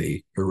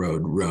incrementally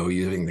erode Roe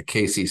using the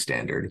Casey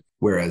standard,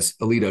 whereas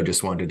Alito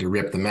just wanted to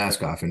rip the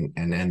mask off and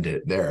end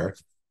it there.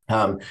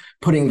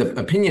 Putting the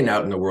opinion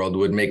out in the world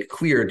would make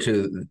clear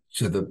to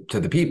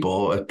the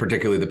people,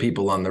 particularly the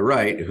people on the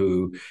right,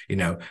 who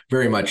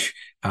very much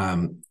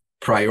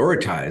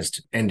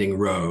prioritized ending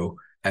Roe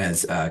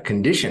as a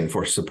condition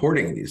for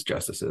supporting these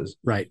justices.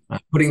 Right.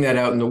 Putting that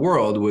out in the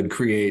world would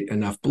create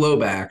enough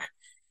blowback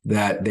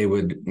that they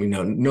would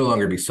no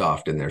longer be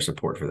soft in their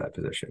support for that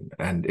position.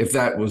 And if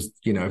that was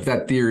if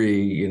that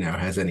theory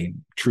has any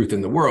truth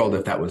in the world,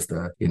 if that was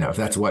if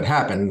that's what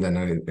happened,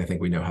 then I think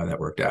we know how that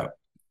worked out.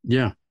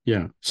 Yeah.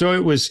 Yeah. So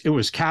it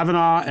was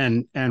Kavanaugh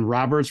and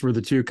Roberts were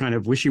the two kind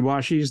of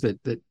wishy-washies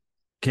that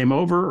came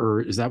over,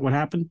 or is that what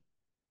happened?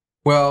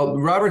 Well,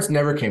 Roberts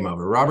never came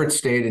over. Roberts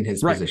stayed in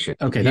his position.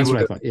 Okay, that's what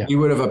I thought. Yeah. He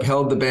would have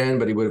upheld the ban,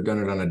 but he would have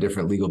done it on a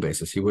different legal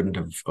basis. He wouldn't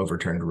have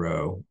overturned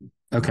Roe.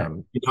 Okay.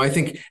 I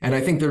think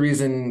the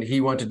reason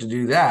he wanted to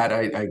do that,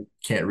 I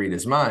can't read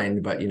his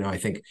mind, but I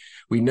think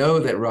we know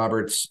that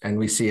Roberts, and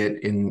we see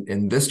it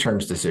in this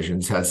term's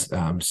decisions, has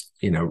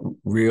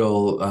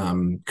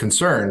real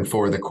concern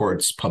for the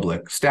court's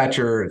public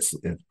stature, its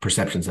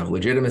perceptions of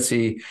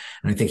legitimacy,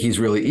 and I think he's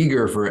really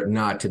eager for it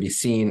not to be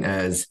seen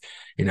as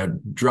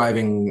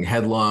driving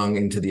headlong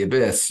into the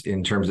abyss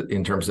in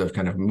terms of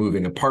kind of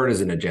moving a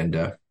partisan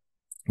agenda.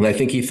 And I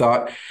think he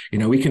thought,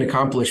 we can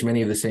accomplish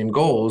many of the same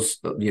goals,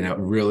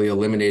 really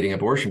eliminating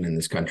abortion in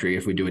this country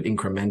if we do it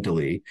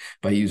incrementally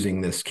by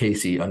using this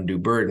Casey undue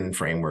burden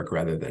framework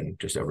rather than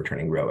just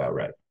overturning Roe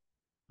outright.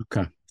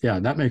 Okay. Yeah,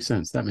 that makes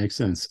sense.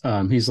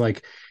 He's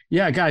like,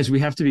 yeah, guys,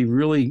 we have to be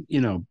really,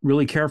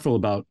 really careful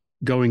about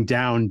going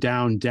down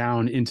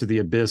into the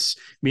abyss.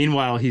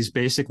 Meanwhile, he's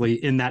basically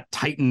in that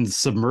Titan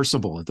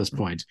submersible at this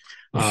point,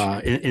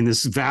 in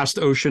this vast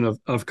ocean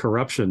of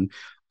corruption.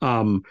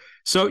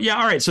 So yeah,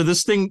 all right. So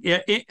this thing,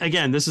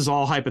 again, this is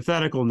all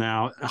hypothetical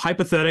now.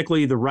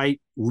 Hypothetically, the right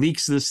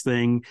leaks this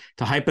thing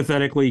to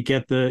hypothetically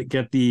get the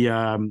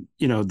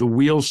the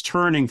wheels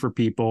turning for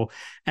people.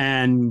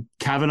 And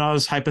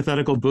Kavanaugh's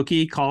hypothetical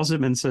bookie calls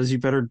him and says, "You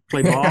better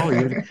play ball."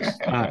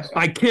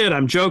 I kid.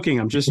 I'm joking.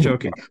 I'm just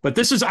joking. But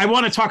I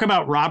want to talk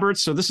about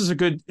Roberts. So this is a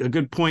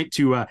good point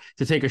to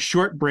take a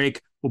short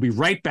break. We'll be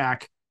right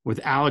back with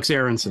Alex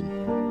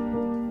Aronson.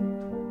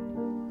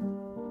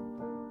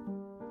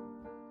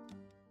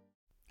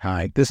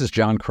 Hi, this is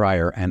John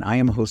Cryer, and I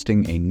am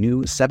hosting a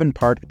new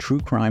 7-part true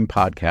crime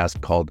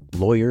podcast called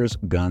Lawyers,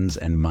 Guns,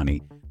 and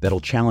Money that'll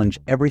challenge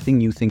everything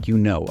you think you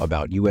know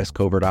about U.S.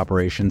 covert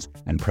operations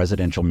and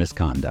presidential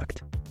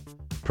misconduct.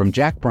 From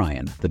Jack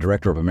Bryan, the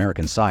director of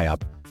American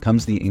PSYOP,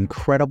 comes the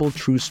incredible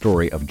true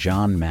story of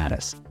John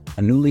Mattis,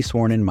 a newly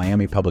sworn-in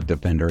Miami public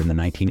defender in the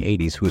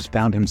 1980s who has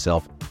found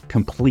himself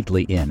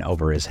completely in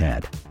over his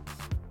head.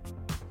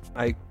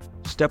 I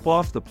step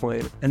off the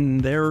plane, and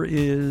there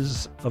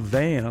is a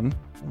van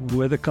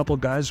with a couple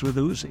guys with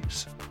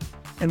Uzis.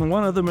 And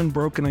one of them in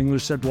broken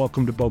English said,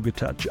 "Welcome to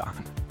Bogota, John."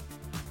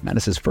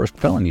 Mattis's first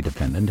felony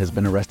defendant has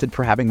been arrested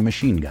for having a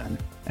machine gun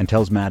and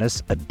tells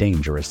Mattis a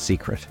dangerous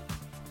secret.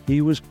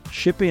 He was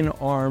shipping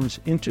arms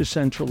into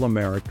Central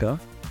America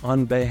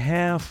on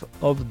behalf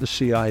of the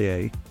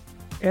CIA.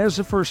 As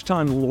a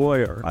first-time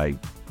lawyer, I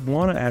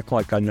want to act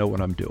like I know what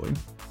I'm doing.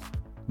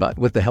 But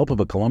with the help of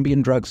a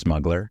Colombian drug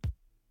smuggler,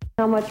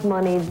 how much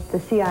money the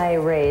CIA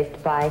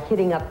raised by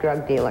hitting up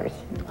drug dealers?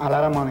 A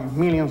lot of money,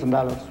 millions of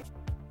dollars.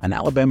 An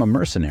Alabama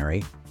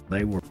mercenary,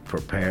 they were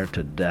prepared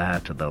to die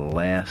to the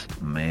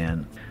last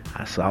man.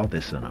 I saw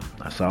this in them.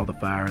 I saw the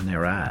fire in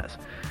their eyes.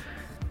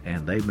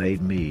 And they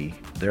made me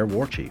their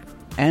war chief.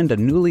 And a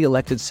newly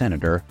elected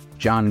senator,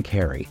 John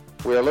Kerry.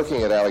 We are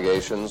looking at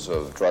allegations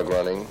of drug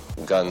running,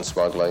 gun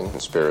smuggling,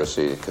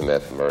 conspiracy to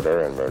commit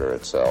murder and murder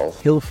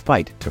itself. He'll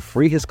fight to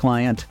free his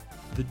client.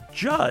 The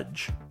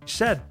judge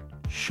said,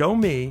 "Show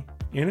me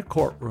in a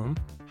courtroom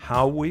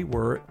how we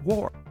were at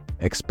war."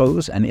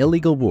 Expose an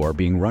illegal war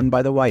being run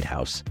by the White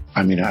House.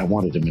 I mean, I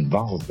wanted him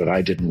involved, but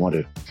I didn't want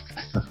to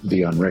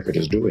be on record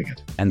as doing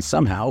it. And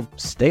somehow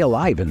stay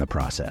alive in the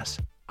process.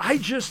 I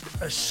just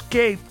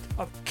escaped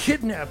a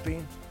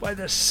kidnapping by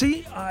the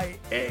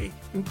CIA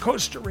in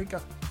Costa Rica.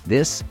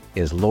 This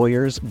is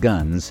Lawyers,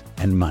 Guns,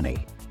 and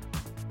Money.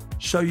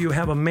 So you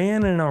have a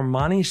man in an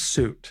Armani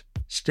suit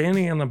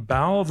standing on the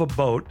bow of a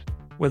boat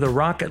with a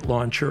rocket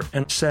launcher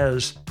and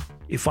says,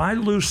 "If I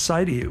lose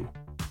sight of you,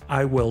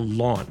 I will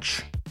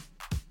launch.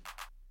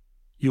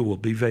 You will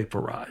be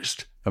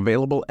vaporized."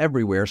 Available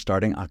everywhere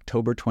starting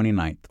October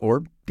 29th,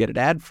 or get it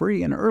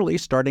ad-free and early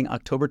starting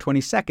October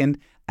 22nd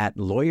at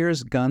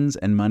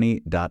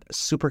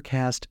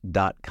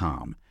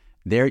lawyersgunsandmoney.supercast.com.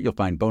 There you'll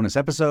find bonus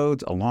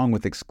episodes along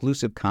with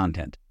exclusive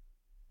content.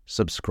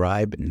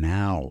 Subscribe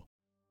now.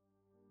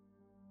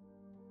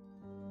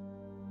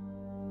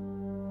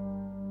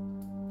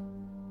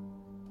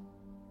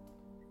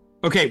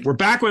 Okay, we're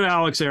back with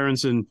Alex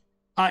Aronson.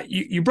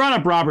 You brought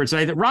up Roberts.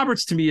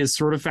 Roberts to me is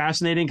sort of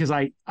fascinating because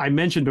I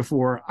mentioned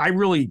before, I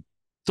really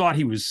thought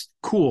he was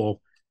cool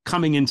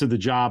coming into the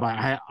job.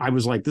 I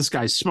was like, this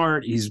guy's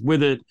smart. He's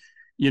with it,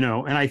 and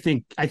I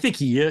think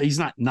he's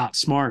not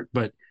smart,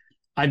 but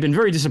I've been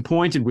very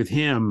disappointed with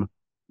him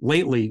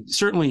lately,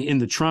 certainly in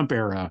the Trump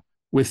era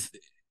with,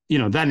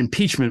 that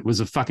impeachment was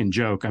a fucking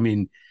joke. I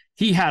mean,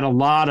 he had a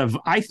lot of,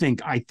 I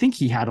think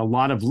he had a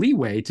lot of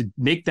leeway to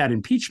make that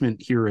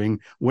impeachment hearing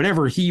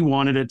whatever he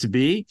wanted it to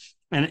be.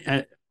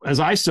 And as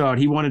I saw it,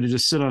 he wanted to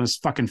just sit on his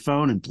fucking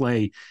phone and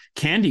play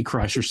Candy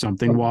Crush or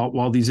something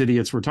while these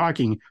idiots were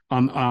talking,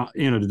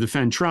 to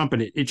defend Trump.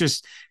 And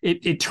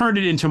it turned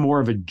it into more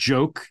of a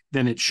joke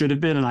than it should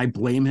have been. And I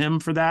blame him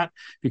for that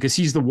because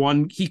he's the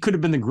one, he could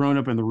have been the grown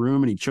up in the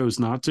room and he chose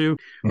not to.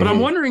 But I'm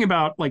wondering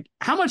about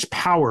how much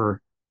power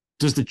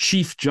does the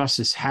Chief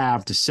Justice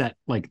have to set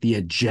the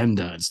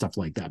agenda and stuff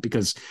like that?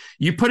 Because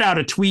you put out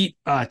a tweet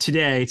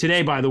today.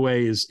 Today, by the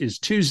way, is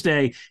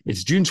Tuesday.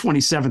 It's June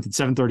 27th at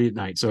 7:30 at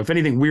night. So if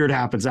anything weird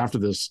happens after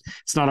this,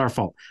 it's not our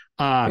fault.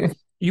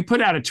 You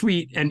put out a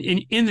tweet, and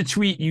in the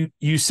tweet,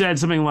 you said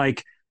something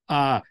like,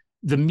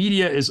 the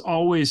media is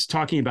always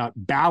talking about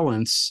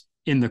balance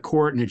in the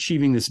court and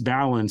achieving this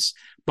balance,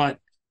 but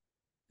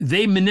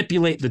they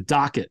manipulate the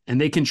docket and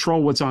they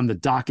control what's on the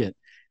docket,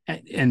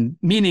 and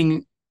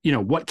meaning,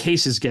 what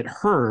cases get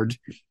heard.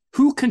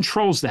 Who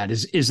controls that?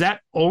 Is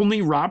that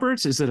only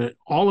Roberts? Is it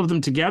all of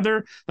them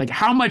together? Like,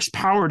 how much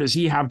power does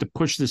he have to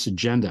push this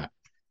agenda?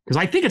 Because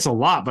I think it's a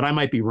lot, but I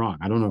might be wrong.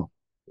 I don't know.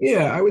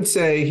 Yeah, I would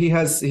say he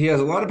has a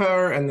lot of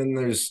power, and then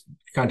there's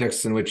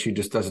contexts in which he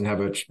just doesn't have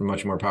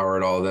much more power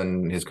at all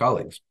than his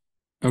colleagues.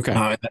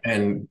 Okay.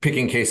 And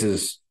picking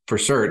cases for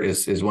cert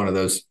is one of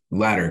those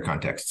latter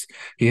contexts.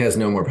 He has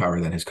no more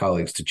power than his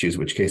colleagues to choose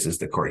which cases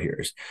the court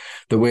hears.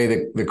 The way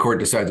that the court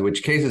decides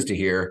which cases to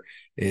hear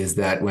is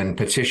that when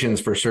petitions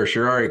for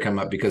certiorari come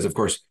up, because of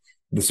course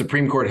the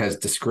Supreme Court has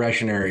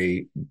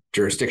discretionary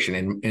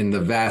jurisdiction in the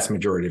vast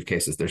majority of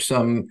cases. There's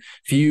some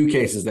few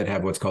cases that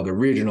have what's called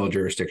original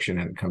jurisdiction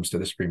when it comes to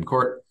the Supreme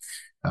Court.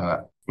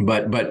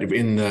 But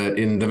in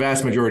the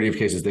vast majority of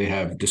cases, they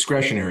have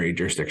discretionary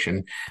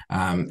jurisdiction,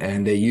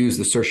 and they use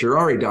the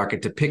certiorari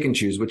docket to pick and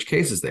choose which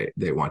cases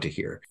they want to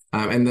hear.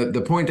 And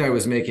the point I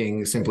was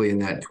making simply in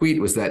that tweet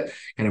was that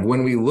kind of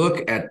when we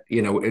look at,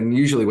 and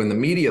usually when the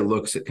media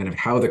looks at kind of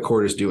how the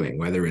court is doing,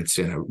 whether it's,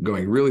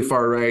 going really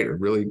far right or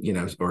really,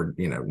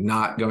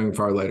 not going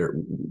far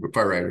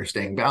right or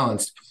staying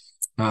balanced,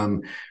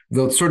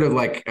 they'll sort of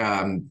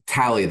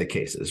tally the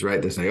cases,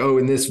 right? They say, oh,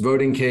 in this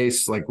voting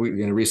case, like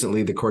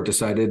recently the court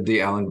decided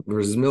the Allen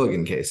versus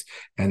Milligan case,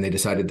 and they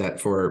decided that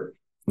for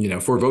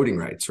voting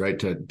rights, right?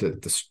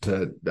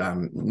 To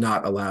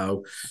not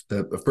allow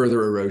the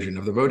further erosion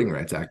of the Voting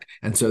Rights Act.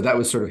 And so that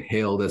was sort of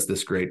hailed as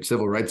this great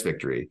civil rights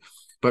victory,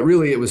 but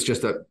really it was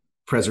just a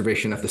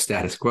preservation of the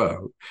status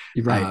quo,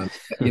 right?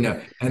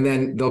 And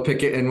then they'll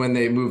pick it. And when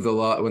they move the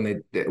law, when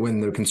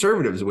the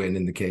conservatives win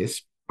in the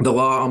case, the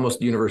law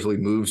almost universally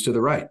moves to the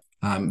right.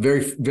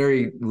 Very,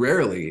 very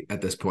rarely at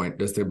this point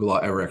does the law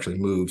ever actually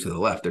move to the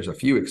left. There's a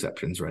few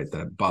exceptions, right?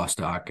 The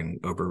Bostock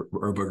and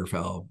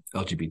Obergefell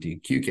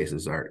LGBTQ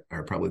cases are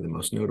probably the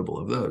most notable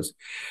of those.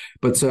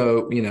 But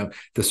so,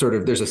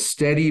 there's a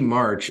steady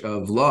march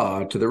of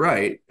law to the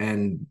right,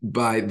 and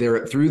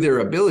through their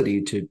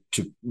ability to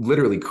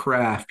literally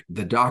craft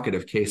the docket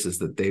of cases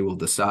that they will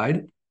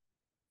decide,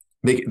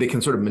 they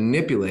can sort of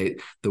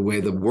manipulate the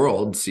way the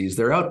world sees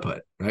their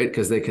output, right?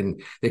 Because they can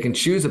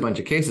choose a bunch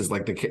of cases,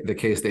 like the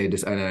case they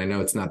decided. And I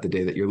know it's not the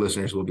day that your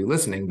listeners will be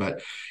listening,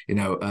 but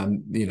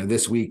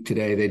this week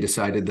today they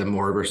decided the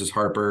Moore versus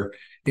Harper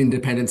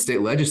independent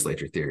state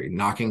legislature theory,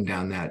 knocking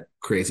down that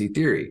crazy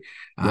theory,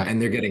 right.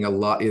 And they're getting a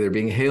lot. They're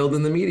being hailed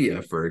in the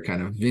media for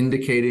kind of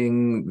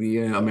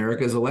vindicating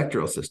America's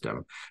electoral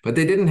system, but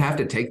they didn't have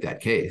to take that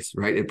case,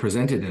 right? It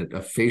presented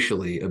a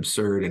facially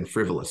absurd and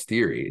frivolous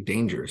theory, a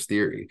dangerous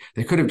theory.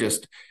 They could have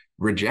just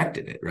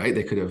rejected it, right?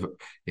 They could have,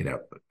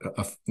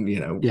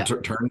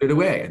 turned it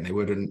away, and they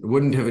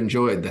wouldn't have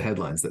enjoyed the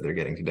headlines that they're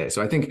getting today.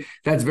 So I think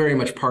that's very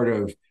much part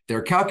of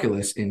their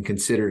calculus in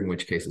considering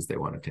which cases they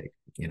want to take.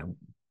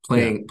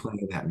 Playing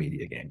that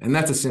media game, and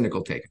that's a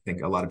cynical take. I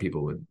think a lot of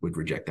people would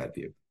reject that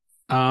view.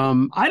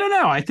 I don't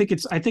know. I think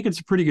it's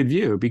a pretty good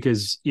view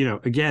because,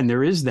 again,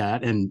 there is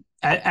that. And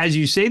as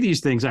you say these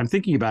things, I'm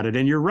thinking about it,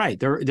 and you're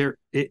right.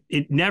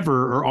 It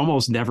never or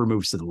almost never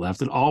moves to the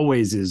left. It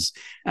always is.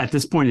 At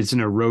this point, it's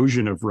an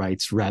erosion of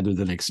rights rather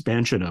than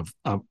expansion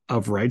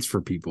of rights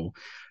for people.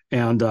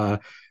 And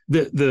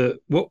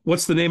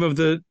what's the name of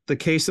the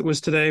case that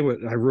was today?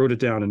 I wrote it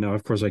down, and now,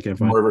 of course, I can't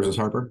find it. Moore versus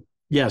Harper.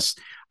 Yes.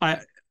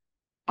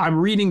 I'm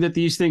reading that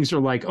these things are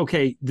like,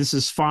 okay, this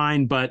is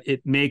fine, but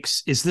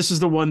this is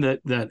the one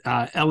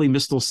that Ellie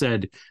Mistel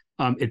said,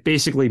 it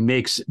basically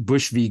makes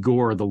Bush v.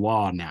 Gore the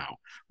law now,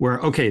 where,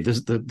 okay,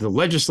 the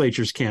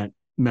legislatures can't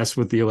mess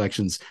with the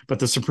elections, but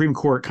the Supreme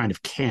Court kind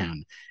of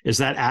can. Is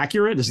that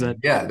accurate?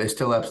 Yeah, they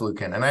still absolutely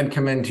can. And I'd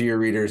commend to your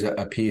readers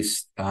a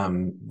piece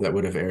that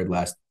would have aired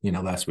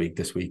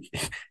this week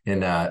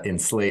in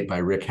Slate by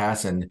Rick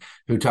Hasson,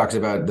 who talks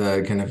about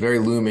the kind of very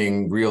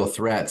looming real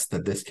threats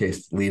that this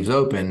case leaves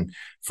open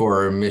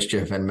for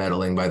mischief and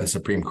meddling by the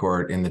Supreme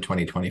Court in the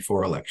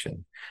 2024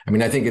 election. I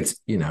mean, I think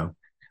it's,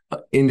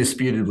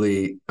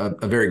 indisputably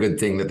a very good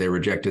thing that they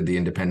rejected the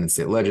independent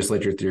state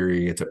legislature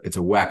theory. It's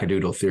a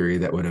wackadoodle theory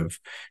that would have,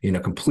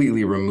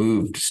 completely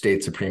removed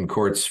state Supreme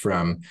Courts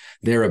from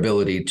their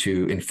ability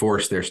to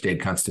enforce their state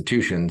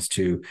constitutions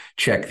to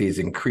check these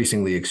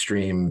increasingly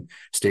extreme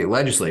state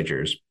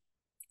legislatures.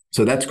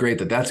 So that's great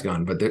that that's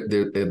gone, but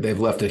they've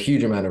left a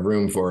huge amount of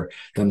room for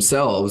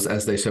themselves,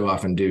 as they so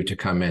often do, to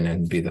come in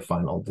and be the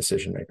final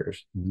decision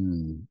makers.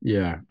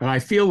 Yeah, and I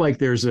feel like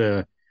there's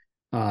a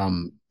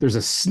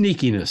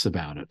sneakiness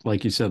about it,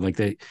 like you said, like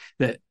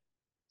that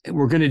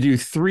we're going to do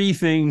three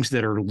things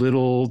that are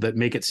little that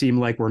make it seem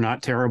like we're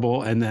not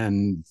terrible, and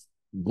then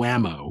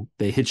whammo.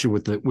 They hit you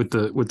with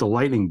the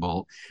lightning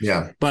bolt.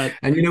 Yeah. But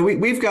and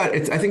we've got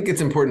I think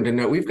it's important to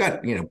note we've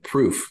got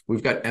proof,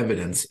 we've got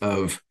evidence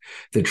of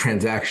the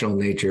transactional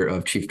nature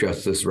of Chief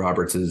Justice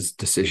Roberts's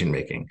decision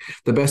making.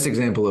 The best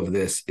example of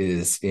this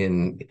is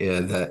in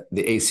the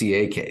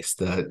ACA case,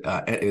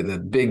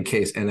 the big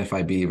case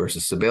NFIB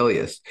versus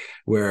Sebelius,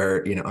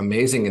 where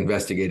amazing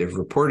investigative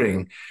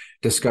reporting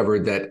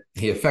discovered that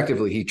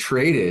he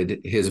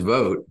traded his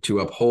vote to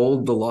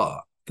uphold the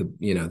law,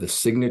 the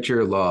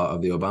signature law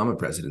of the Obama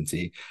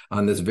presidency,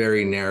 on this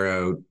very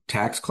narrow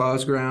tax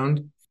clause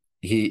ground.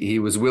 He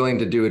was willing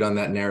to do it on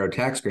that narrow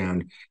tax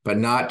ground, but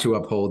not to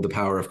uphold the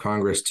power of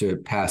Congress to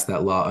pass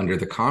that law under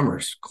the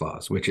Commerce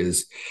Clause, which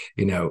is,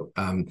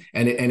 and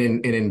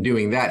in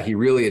doing that, he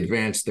really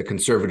advanced the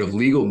conservative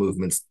legal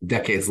movement's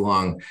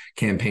decades-long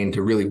campaign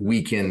to really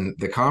weaken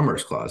the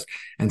Commerce Clause.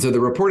 And so the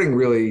reporting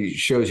really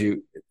shows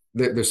you.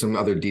 There's some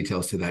other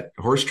details to that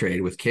horse trade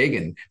with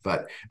Kagan,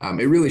 but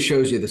it really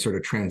shows you the sort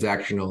of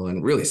transactional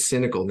and really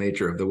cynical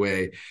nature of the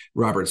way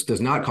Roberts does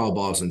not call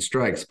balls and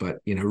strikes, but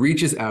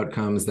reaches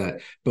outcomes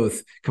that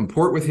both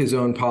comport with his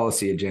own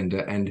policy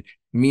agenda and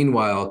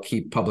meanwhile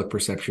keep public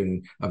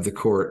perception of the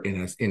court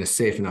in a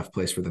safe enough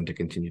place for them to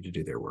continue to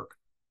do their work.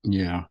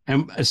 Yeah,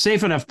 and a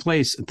safe enough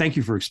place. Thank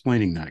you for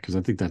explaining that, because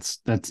I think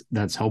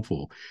that's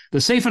helpful.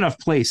 The safe enough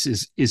place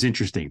is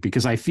interesting,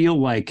 because I feel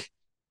like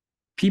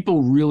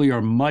people really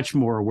are much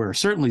more aware,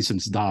 certainly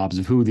since Dobbs,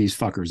 of who these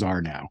fuckers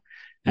are now,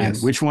 and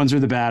which ones are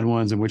the bad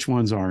ones and which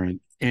ones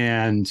aren't.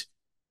 And,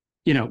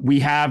 we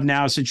have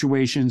now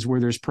situations where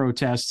there's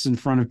protests in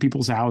front of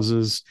people's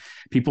houses.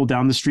 People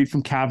down the street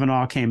from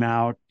Kavanaugh came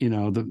out,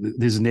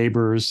 his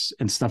neighbors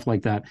and stuff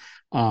like that.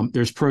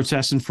 There's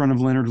protests in front of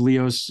Leonard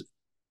Leo's,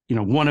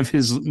 one of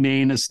his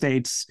main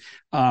estates,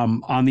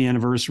 on the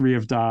anniversary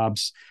of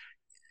Dobbs.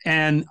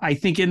 And I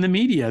think in the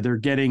media, they're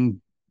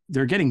getting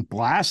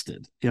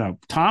blasted.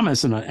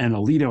 Thomas and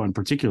Alito in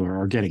particular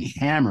are getting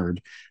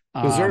hammered.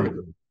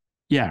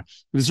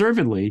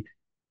 Deservedly.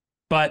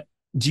 But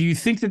do you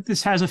think that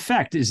this has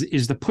effect?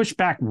 Is the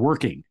pushback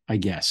working, I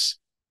guess?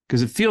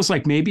 Because it feels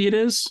like maybe it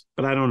is,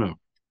 but I don't know.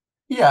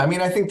 Yeah, I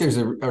mean, I think there's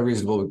a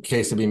reasonable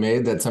case to be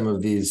made that some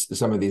of these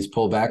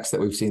pullbacks that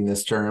we've seen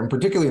this term,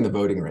 particularly in the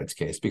voting rights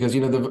case, because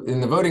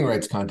in the voting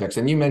rights context,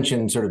 and you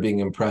mentioned sort of being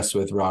impressed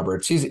with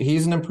Roberts,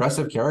 he's an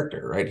impressive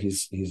character, right?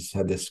 He's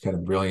had this kind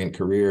of brilliant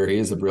career. He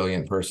is a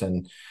brilliant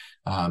person.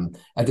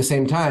 At the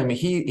same time,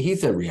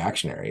 he's a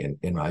reactionary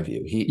in my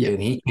view.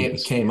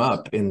 He came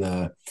up in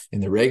the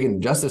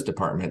Reagan Justice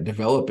Department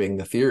developing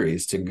the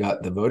theories to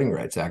gut the Voting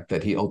Rights Act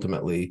that he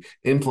ultimately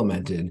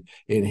implemented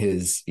in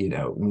his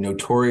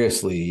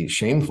notoriously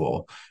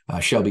shameful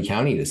Shelby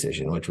County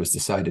decision, which was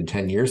decided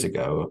 10 years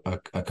ago,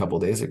 a couple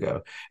days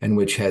ago, and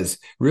which has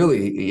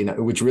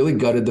really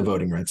gutted the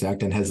Voting Rights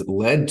Act and has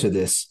led to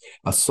this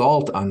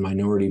assault on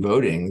minority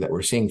voting that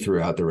we're seeing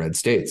throughout the red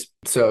states.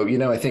 So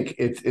I think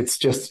it's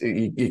just.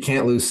 You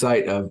can't lose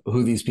sight of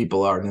who these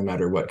people are, no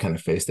matter what kind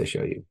of face they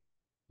show you.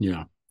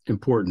 Yeah,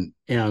 important.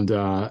 And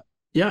in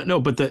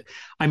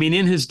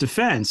his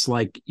defense,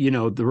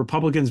 the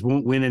Republicans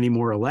won't win any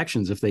more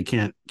elections if they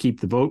can't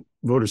keep the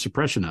voter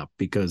suppression up,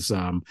 because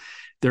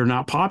they're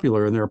not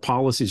popular and their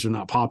policies are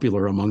not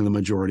popular among the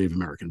majority of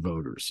American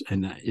voters.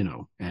 And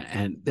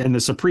and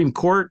the Supreme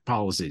Court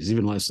policies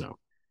even less so.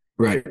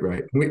 Right.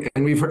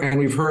 We've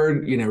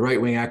heard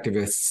right-wing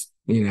activists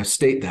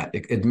state that,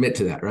 admit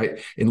to that,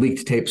 right? In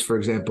leaked tapes, for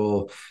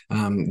example,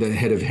 the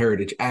head of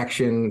Heritage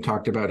Action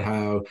talked about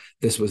how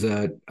this was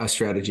a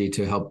strategy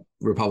to help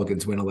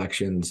Republicans win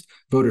elections,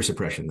 voter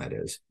suppression, that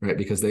is, right?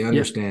 Because they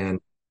understand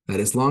that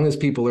as long as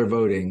people are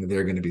voting,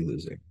 they're going to be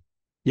losing.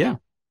 Yeah.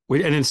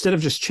 And instead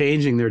of just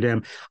changing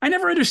I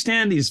never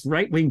understand these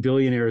right-wing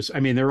billionaires. I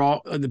mean,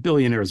 the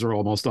billionaires are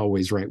almost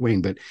always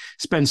right-wing, but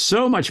spend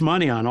so much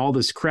money on all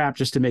this crap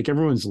just to make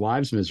everyone's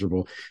lives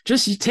miserable.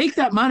 Just you take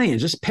that money and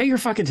just pay your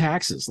fucking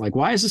taxes. Like,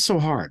 why is this so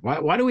hard?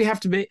 Why do we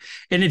have to be?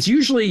 And it's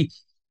usually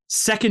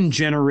second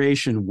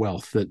generation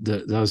wealth that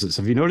does this.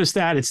 Have you noticed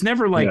that? It's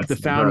never like the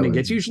founding.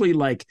 It's usually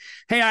like,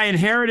 hey, I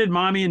inherited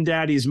mommy and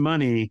daddy's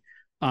money.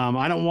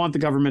 I don't want the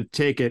government to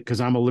take it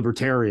because I'm a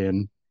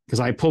libertarian, because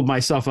I pulled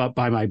myself up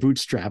by my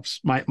bootstraps,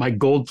 my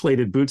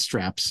gold-plated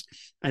bootstraps,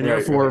 and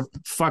therefore,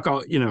 fuck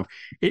all.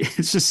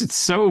 It's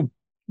so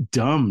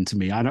dumb to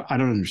me. I don't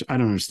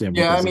understand.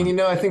 Yeah, I mean,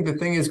 I think the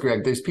thing is,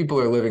 Greg, these people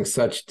are living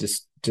such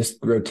just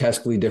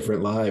grotesquely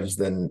different lives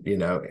than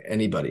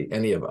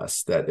any of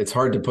us, that it's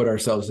hard to put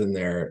ourselves in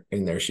their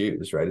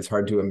shoes, right? It's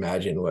hard to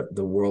imagine what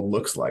the world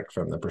looks like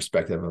from the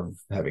perspective of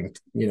having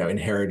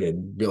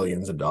inherited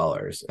billions of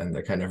dollars, and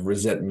the kind of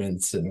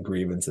resentments and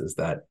grievances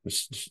that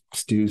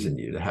stews in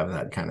you to have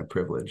that kind of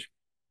privilege.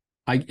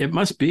 It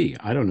must be.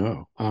 I don't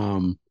know.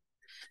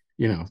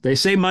 They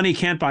say money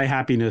can't buy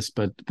happiness,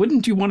 but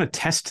wouldn't you want to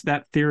test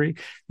that theory?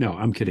 No,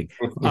 I'm kidding.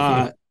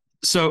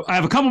 So I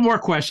have a couple more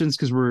questions,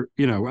 because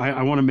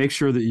I want to make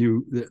sure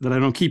that I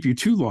don't keep you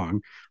too long.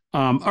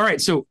 All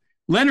right. So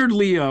Leonard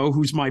Leo,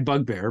 who's my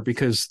bugbear,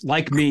 because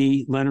like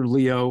me, Leonard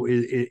Leo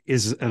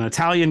is an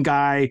Italian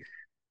guy,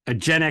 a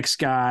Gen X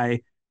guy,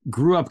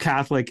 grew up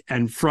Catholic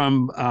and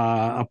from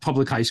a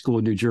public high school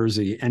in New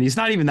Jersey. And he's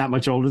not even that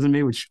much older than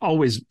me, which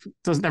always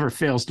never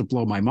fails to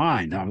blow my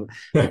mind.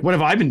 Like, what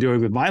have I been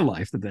doing with my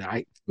life that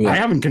I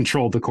haven't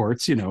controlled the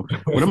courts?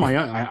 What am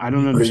I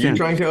don't understand. Are you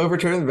trying to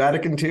overturn the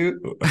Vatican II?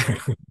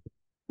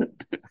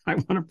 I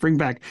want to bring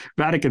back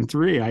Vatican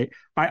III.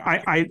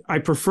 I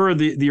prefer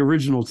the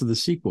original to the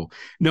sequel.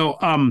 No.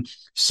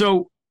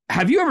 So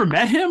have you ever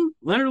met him,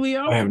 Leonard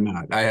Leo? I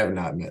have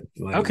not met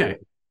Leonard. Okay.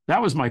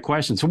 That was my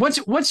question. So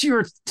what's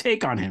your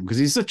take on him? Because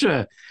he's such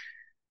a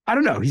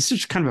kind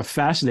of a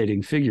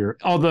fascinating figure.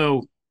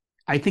 Although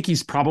I think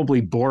he's probably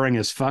boring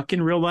as fuck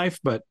in real life,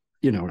 but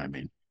you know what I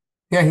mean.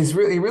 Yeah,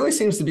 he really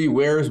seems to be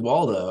Where's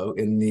Waldo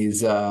in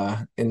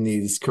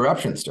these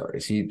corruption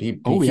stories. He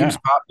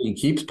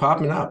keeps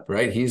popping up,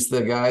 right? He's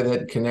the guy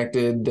that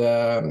connected.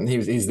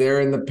 He's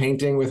there in the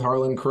painting with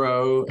Harlan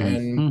Crow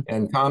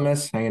and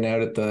Thomas hanging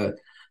out at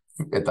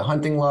the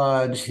hunting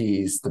lodge.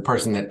 He's the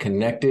person that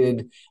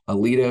connected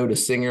Alito to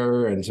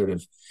Singer and sort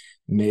of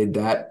made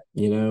that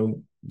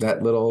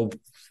that little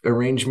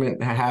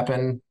arrangement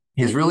happen.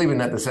 He's really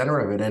been at the center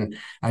of it. And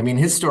I mean,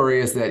 his story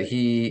is that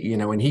he,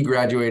 when he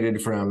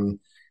graduated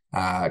from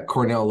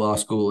Cornell Law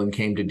School and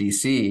came to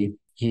DC,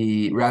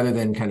 he, rather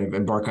than kind of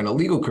embark on a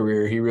legal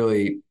career, he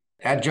really,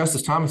 at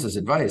Justice Thomas's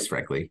advice,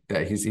 frankly,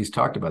 that he's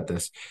talked about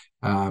this,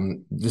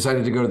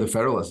 decided to go to the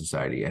Federalist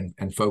Society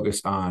and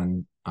focus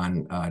on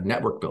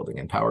network building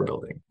and power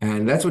building.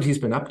 And that's what he's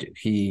been up to.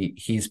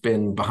 He's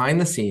been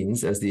behind the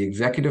scenes as the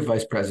executive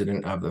vice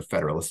president of the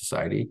Federalist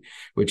Society,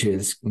 which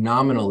is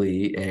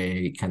nominally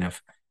a kind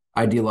of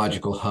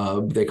ideological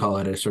hub. They call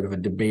it a sort of a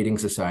debating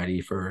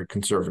society for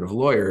conservative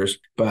lawyers,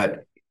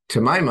 but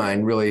to my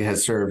mind really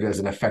has served as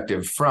an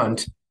effective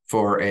front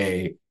for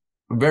a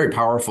very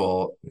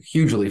powerful,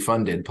 hugely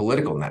funded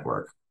political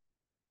network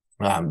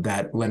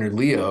that Leonard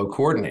Leo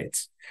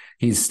coordinates.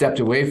 He's stepped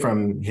away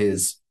from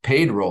his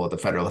paid role at the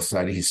Federalist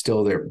Society. He's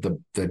still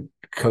the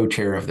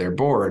co-chair of their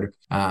board.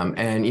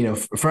 And,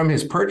 from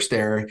his perch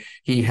there,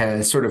 he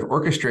has sort of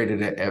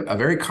orchestrated a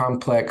very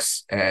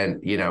complex and,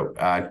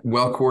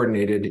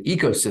 well-coordinated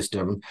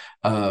ecosystem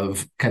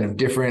of kind of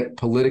different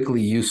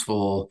politically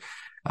useful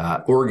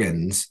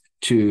organs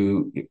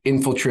to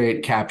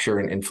infiltrate, capture,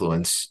 and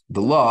influence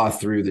the law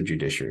through the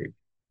judiciary.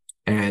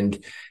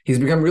 And he's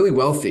become really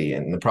wealthy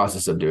in the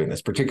process of doing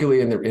this,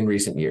 particularly in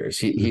recent years.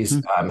 He's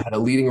had a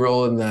leading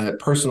role in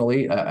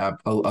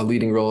a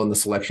leading role in the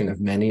selection of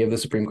many of the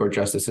Supreme Court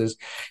justices.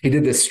 He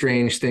did this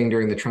strange thing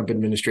during the Trump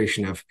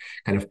administration of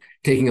kind of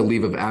taking a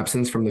leave of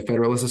absence from the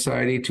Federalist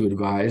Society to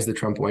advise the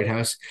Trump White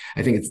House.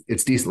 I think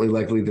it's decently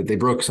likely that they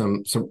broke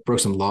some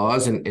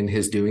laws in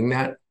his doing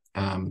that.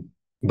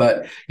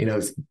 But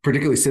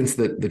particularly since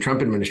the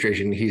Trump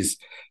administration, he's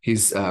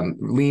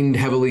leaned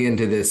heavily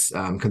into this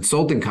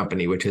consulting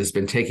company, which has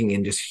been taking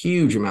in just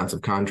huge amounts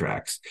of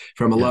contracts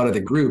from a lot of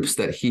the groups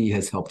that he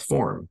has helped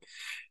form.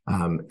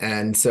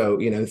 And so,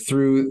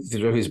 through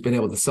he's been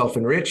able to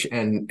self-enrich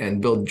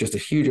and build just a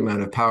huge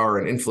amount of power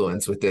and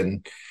influence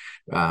within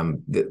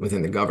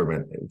the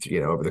government,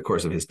 over the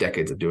course of his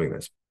decades of doing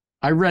this.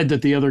 I read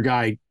that the other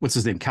guy, what's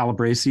his name,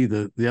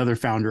 Calabresi, the other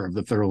founder of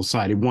the Federalist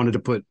Society, wanted to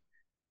put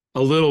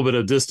a little bit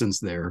of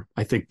distance there.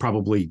 I think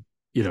probably,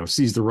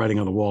 sees the writing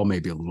on the wall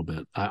maybe a little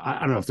bit. I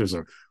don't know if there's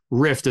a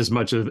rift as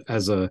much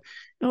as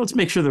let's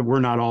make sure that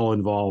we're not all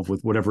involved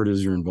with whatever it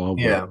is you're involved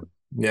with.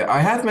 Yeah, I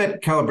have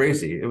met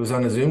Calabresi. It was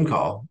on a Zoom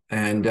call,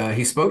 and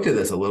he spoke to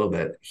this a little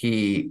bit.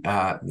 He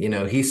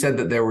said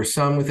that there were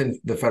some within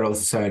the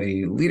Federalist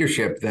Society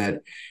leadership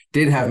that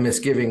did have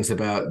misgivings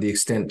about the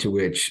extent to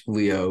which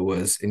Leo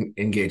was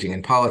engaging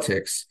in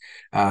politics.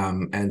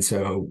 And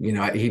so,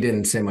 he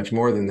didn't say much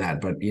more than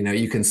that, but,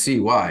 you can see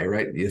why,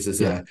 right? This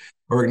is a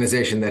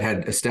organization that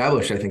had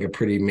established, I think, a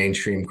pretty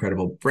mainstream,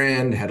 credible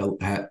brand,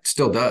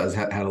 still does,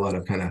 had a lot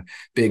of kind of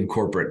big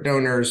corporate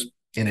donors,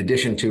 in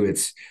addition to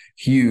its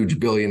huge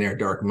billionaire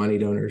dark money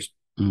donors.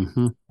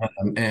 Mm-hmm.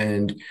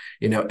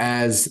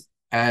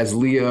 As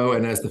Leo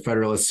and as the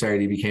Federalist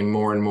Society became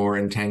more and more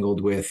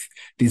entangled with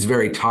these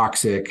very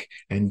toxic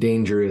and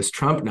dangerous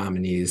Trump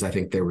nominees, I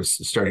think there was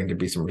starting to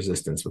be some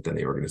resistance within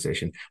the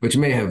organization, which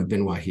may have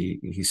been why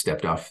he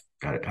stepped off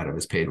out of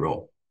his paid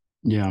role.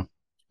 Yeah.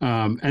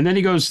 And then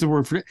he goes to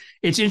work for,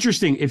 it's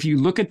interesting. If you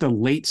look at the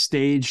late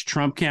stage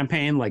Trump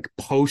campaign, like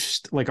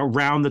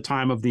around the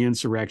time of the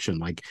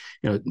insurrection,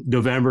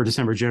 November,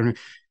 December, January,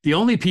 the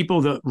only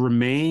people that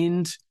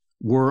remained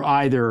were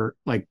either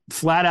like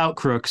flat out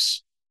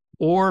crooks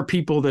or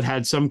people that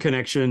had some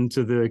connection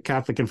to the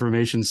Catholic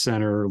Information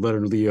Center,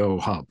 Leonard Leo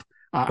hub.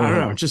 I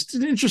don't know, just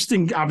an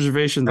interesting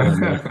observation that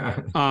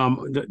I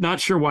made. Not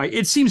sure why.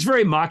 It seems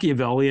very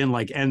Machiavellian,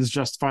 like ends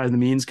justify the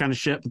means kind of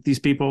shit with these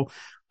people.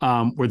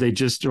 Where they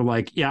just are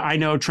like, yeah, I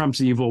know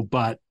Trump's evil,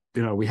 but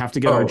we have to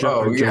get our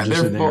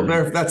judges in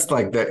there. That's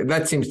like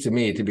that seems to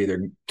me to be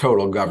their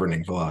total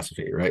governing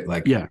philosophy, right?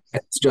 Like,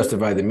 it's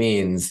justify the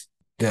means.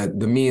 The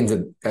means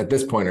at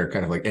this point are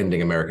kind of like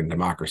ending American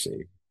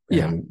democracy.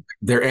 And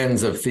their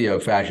ends of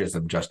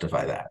theo-fascism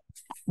justify that.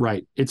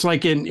 Right. It's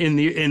like in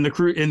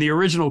the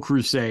original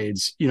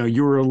Crusades,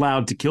 you were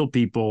allowed to kill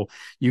people.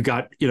 You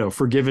got,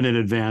 forgiven in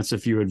advance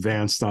if you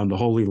advanced on the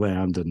Holy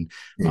Land. And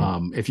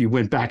if you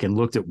went back and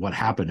looked at what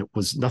happened,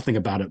 nothing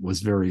about it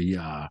was very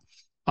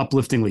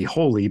upliftingly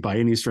holy by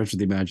any stretch of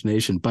the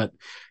imagination. But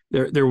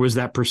there was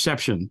that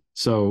perception.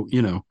 So,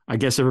 I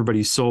guess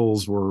everybody's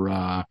souls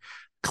were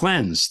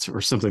cleansed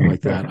or something like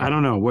that. I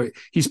don't know.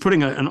 He's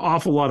putting an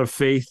awful lot of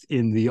faith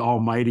in the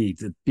Almighty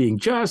to being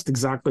just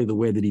exactly the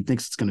way that he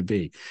thinks it's going to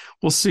be.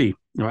 We'll see.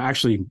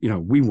 Actually,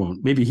 we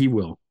won't. Maybe he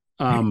will.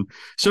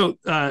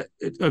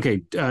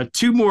 Okay,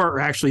 two more,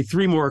 or actually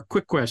three more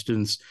quick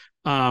questions.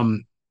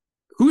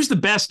 Who's the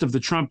best of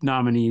the Trump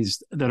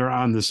nominees that are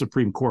on the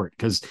Supreme Court?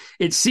 Because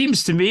it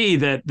seems to me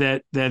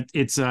that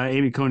it's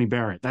Amy Coney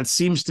Barrett. That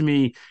seems to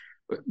me,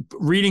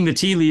 reading the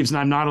tea leaves, and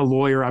I'm not a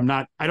lawyer.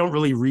 I don't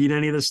really read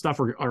any of this stuff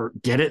or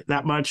get it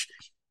that much.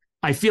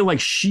 I feel like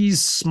she's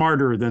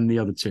smarter than the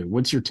other two.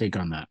 What's your take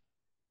on that?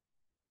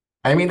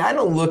 I mean, I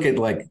don't look at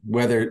like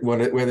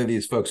whether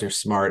these folks are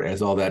smart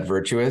as all that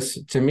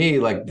virtuous. To me,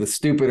 like the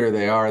stupider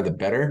they are, the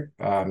better.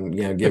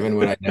 Given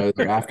what I know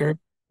they're after.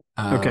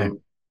 Okay.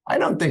 I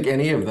don't think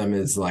any of them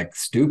is like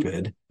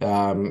stupid.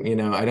 I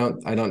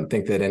don't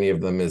think that any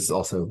of them is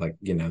also like,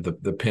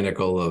 the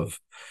pinnacle of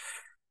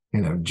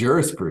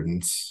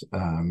jurisprudence.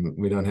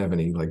 We don't have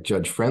any like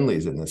Judge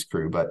Friendlies in this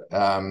crew, but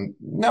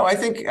no, I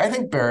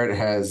think Barrett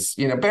has,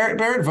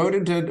 Barrett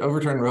voted to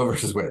overturn Roe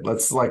versus Wade.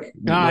 Let's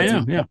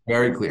be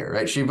very clear,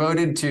 right? She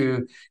voted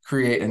to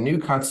create a new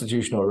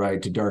constitutional right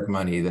to dark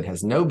money that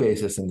has no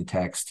basis in the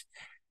text,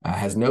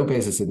 has no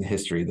basis in the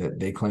history that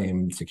they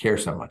claim to care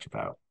so much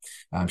about.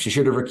 She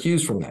should have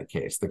recused from that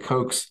case.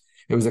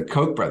 It was a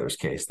Koch brothers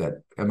case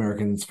that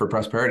Americans for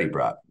Prosperity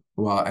brought.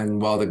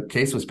 While the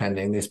case was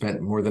pending, they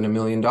spent more than $1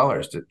 million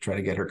to try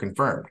to get her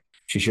confirmed.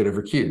 She should have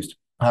recused.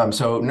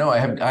 So no, I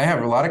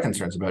have a lot of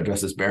concerns about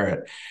Justice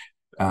Barrett.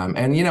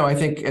 I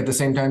think at the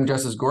same time,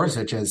 Justice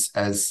Gorsuch,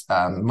 as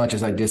much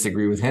as I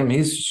disagree with him,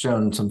 he's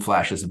shown some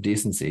flashes of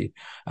decency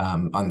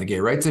on the gay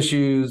rights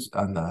issues,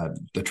 on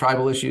the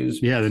tribal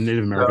issues. Yeah, the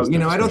Native Americans.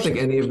 So, I don't think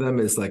any of them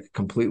is like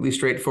completely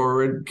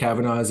straightforward.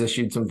 Kavanaugh has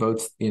issued some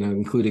votes,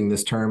 including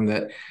this term,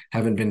 that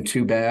haven't been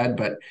too bad,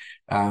 but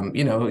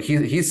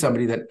he's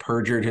somebody that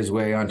perjured his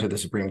way onto the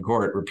Supreme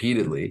Court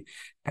repeatedly.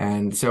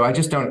 And so I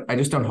just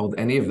don't hold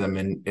any of them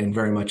in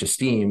very much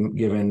esteem,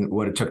 given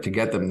what it took to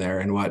get them there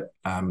and what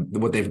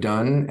they've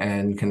done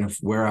and kind of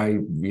where I,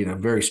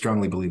 very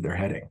strongly believe they're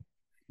heading.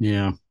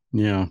 Yeah.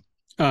 Yeah.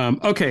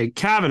 Okay.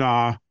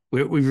 Kavanaugh.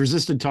 We've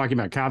resisted talking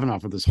about Kavanaugh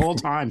for this whole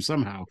time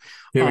somehow.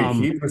 Yeah,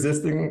 we keep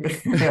resisting.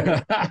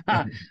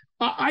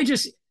 I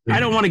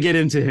don't want to get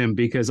into him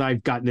because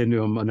I've gotten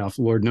into him enough,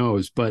 Lord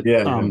knows. But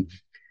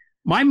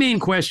my main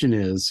question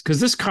is, because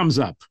this comes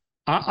up,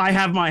 I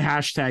have my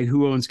hashtag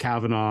Who Owns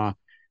Kavanaugh.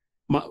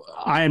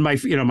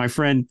 My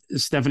friend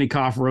Stephanie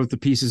Koff wrote the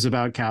pieces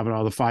about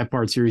Kavanaugh, the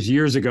 5-part series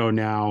years ago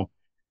now,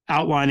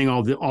 outlining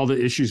all the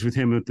issues with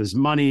him with his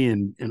money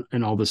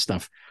and all this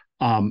stuff,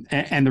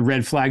 and the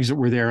red flags that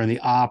were there and the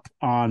op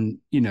on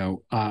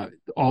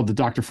all the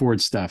Dr. Ford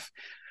stuff.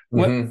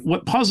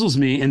 What puzzles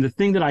me, and the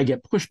thing that I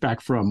get pushback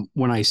from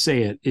when I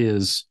say it,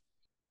 is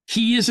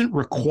he isn't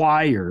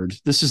required.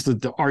 This is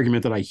the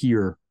argument that I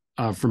hear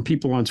from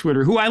people on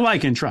Twitter who I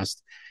like and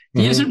trust.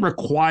 He isn't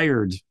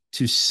required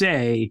to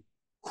say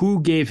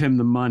who gave him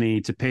the money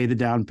to pay the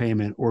down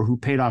payment or who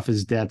paid off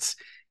his debts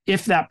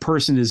if that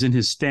person is in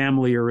his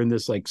family or in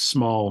this like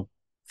small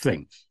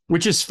thing,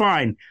 which is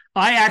fine.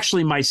 I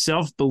actually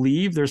myself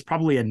believe there's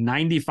probably a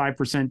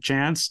 95%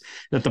 chance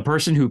that the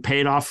person who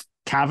paid off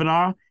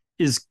Kavanaugh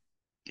is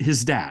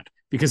his dad,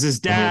 because his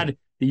dad,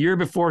 the year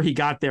before he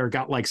got there,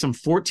 got like some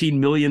 $14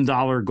 million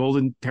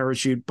golden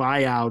parachute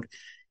buyout.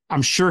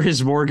 I'm sure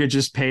his mortgage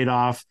is paid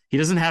off. He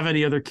doesn't have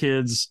any other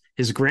kids.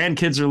 His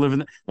grandkids are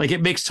living. Like,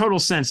 it makes total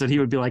sense that he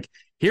would be like,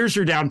 here's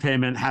your down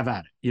payment. Have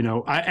at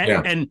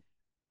it. And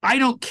I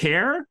don't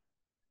care,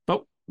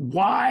 but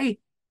why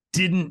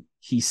didn't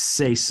he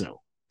say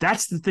so?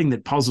 That's the thing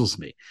that puzzles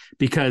me,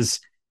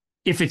 because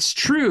if it's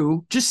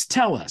true, just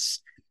tell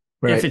us.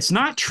 Right. If it's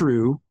not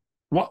true,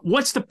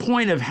 what's the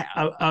point of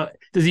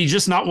does he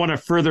just not want to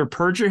further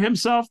perjure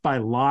himself by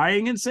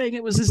lying and saying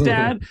it was his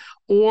dad?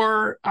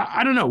 Or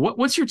I don't know.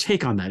 What's your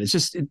take on that? It's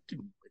just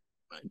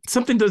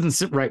something doesn't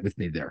sit right with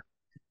me there.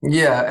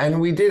 Yeah,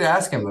 and we did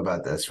ask him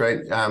about this,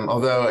 right?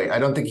 Although I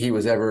don't think he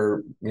was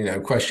ever,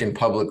 questioned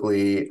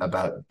publicly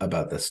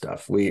about this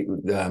stuff.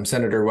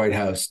 Senator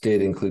Whitehouse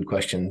did include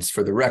questions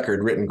for the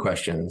record, written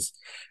questions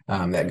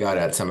that got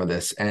at some of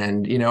this.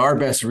 And, our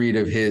best read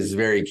of his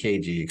very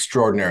cagey,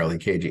 extraordinarily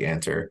cagey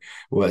answer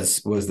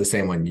was the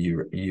same one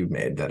you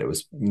made, that it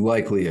was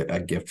likely a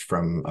gift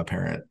from a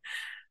parent.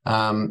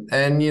 Why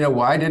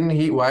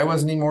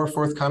wasn't he more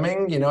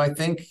forthcoming? I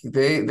think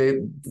they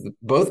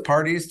both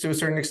parties to a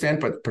certain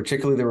extent, but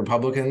particularly the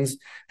Republicans,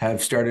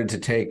 have started to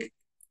take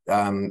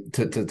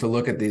to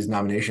look at these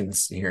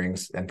nominations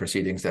hearings and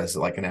proceedings as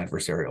like an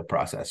adversarial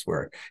process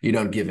where you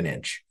don't give an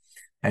inch.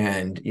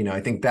 And,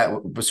 I think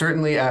that was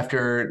certainly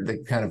after the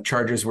kind of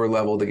charges were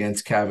leveled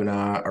against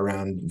Kavanaugh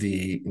around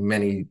the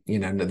many,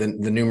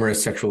 the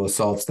numerous sexual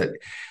assaults that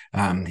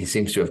he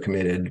seems to have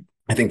committed.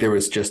 I think there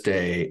was just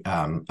a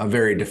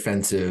very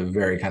defensive,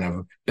 very kind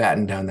of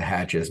batten down the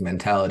hatches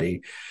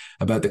mentality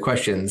about the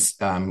questions,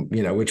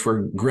 which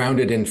were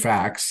grounded in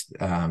facts,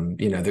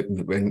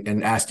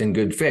 and asked in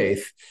good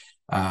faith.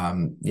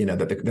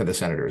 That the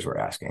senators were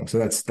asking. So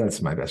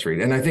that's my best read.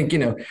 And I think,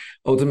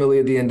 ultimately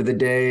at the end of the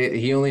day,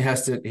 he only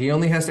has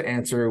to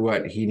answer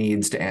what he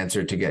needs to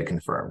answer to get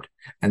confirmed.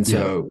 And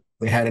so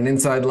they had an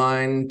inside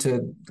line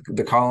to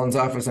the Collins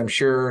office. I'm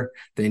sure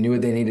they knew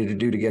what they needed to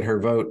do to get her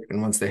vote.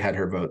 And once they had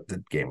her vote,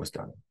 the game was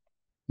done.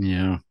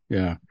 Yeah.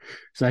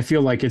 So I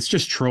feel like it's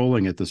just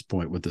trolling at this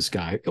point with this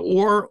guy,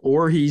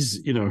 or he's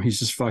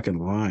just fucking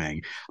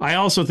lying. I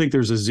also think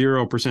there's a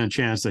 0%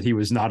 chance that he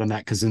was not on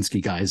that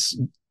Kaczynski guy's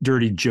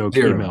dirty joke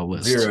email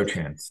list. Zero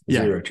chance.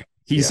 Yeah. Zero chance.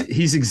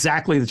 He's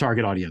exactly the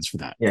target audience for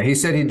that. Yeah, he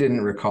said he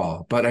didn't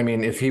recall, but I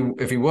mean, if he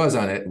was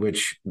on it,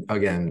 which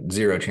again,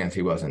 zero chance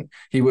he wasn't,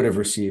 he would have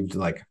received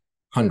like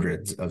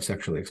hundreds of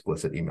sexually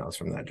explicit emails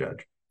from that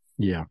judge.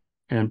 Yeah.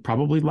 And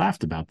probably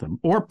laughed about them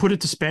or put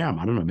it to spam.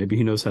 I don't know. Maybe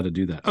he knows how to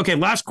do that. Okay,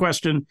 last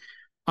question.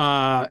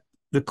 The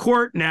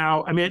court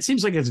now, I mean, it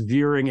seems like it's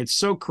veering. It's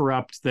so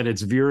corrupt that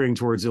it's veering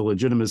towards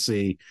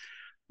illegitimacy.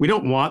 We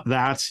don't want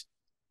that.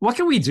 What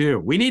can we do?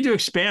 We need to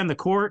expand the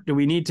court. Do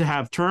we need to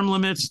have term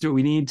limits? Do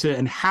we need to,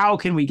 and how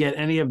can we get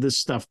any of this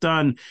stuff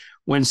done?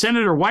 When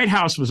Senator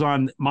Whitehouse was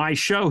on my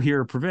show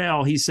here,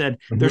 Prevail, he said,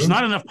 there's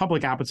not enough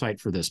public appetite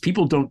for this.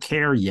 People don't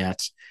care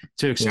yet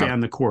to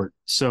expand the court.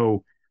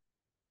 So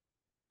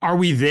are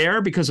we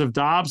there because of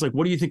Dobbs? Like,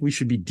 what do you think we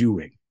should be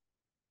doing?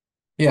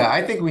 Yeah,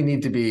 I think we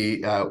need to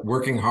be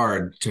working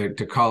hard to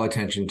call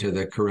attention to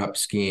the corrupt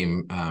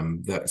scheme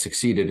that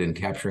succeeded in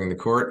capturing the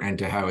court and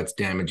to how it's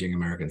damaging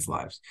Americans'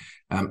 lives.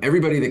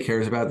 Everybody that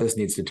cares about this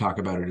needs to talk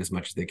about it as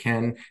much as they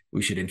can.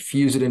 We should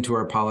infuse it into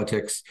our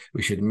politics.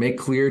 We should make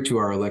clear to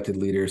our elected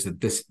leaders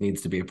that this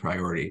needs to be a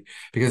priority.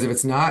 Because if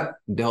it's not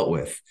dealt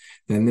with,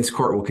 then this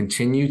court will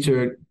continue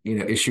to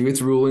issue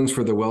its rulings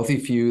for the wealthy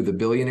few, the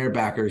billionaire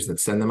backers that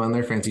send them on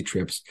their fancy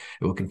trips.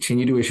 It will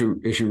continue to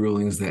issue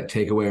rulings that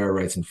take away our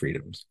rights and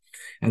freedoms.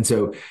 And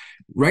so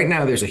right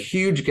now, there's a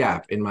huge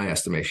gap, in my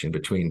estimation,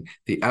 between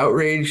the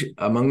outrage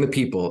among the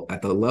people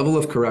at the level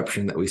of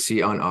corruption that we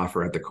see on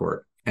offer at the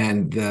court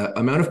and the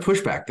amount of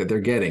pushback that they're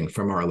getting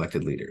from our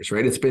elected leaders,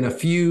 right? It's been a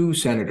few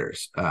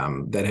senators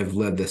that have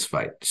led this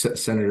fight.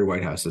 Senator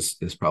Whitehouse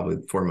is probably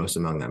foremost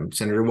among them.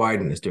 Senator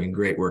Wyden is doing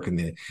great work in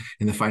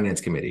the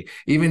Finance Committee.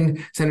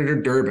 Even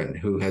Senator Durbin,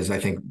 who has, I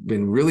think,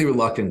 been really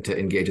reluctant to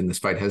engage in this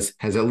fight, has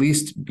at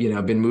least,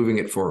 been moving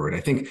it forward. I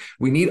think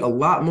we need a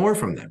lot more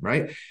from them,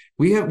 right?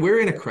 We're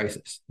in a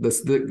crisis.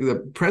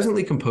 The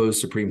presently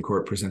composed Supreme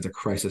Court presents a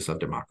crisis of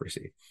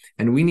democracy,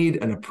 and we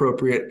need an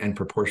appropriate and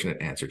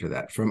proportionate answer to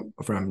that from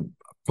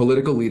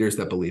political leaders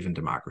that believe in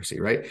democracy,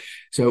 right?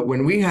 So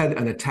when we had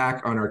an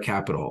attack on our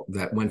Capitol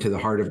that went to the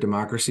heart of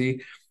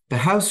democracy, the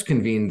House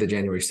convened the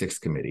January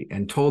 6th committee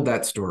and told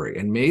that story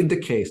and made the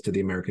case to the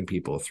American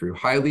people through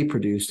highly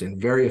produced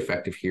and very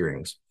effective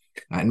hearings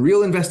and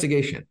real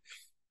investigation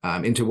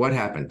into what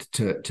happened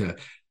to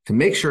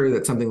make sure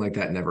that something like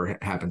that never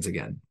happens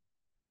again.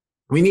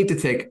 We need to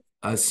take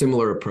a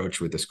similar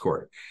approach with this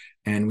court.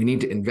 And we need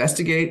to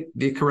investigate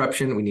the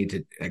corruption. We need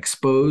to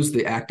expose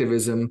the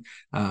activism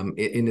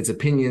in its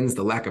opinions,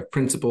 the lack of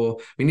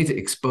principle. We need to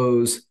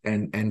expose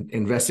and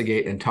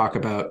investigate and talk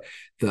about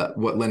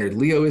what Leonard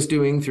Leo is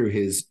doing through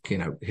his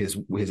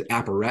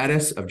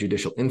apparatus of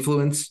judicial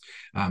influence.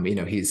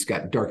 He's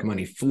got dark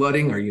money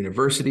flooding our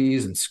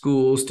universities and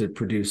schools to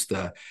produce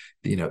the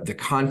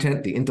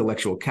content, the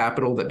intellectual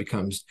capital that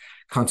becomes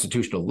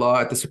constitutional law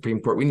at the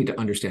Supreme Court. We need to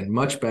understand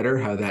much better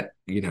how that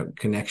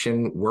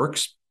connection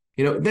works.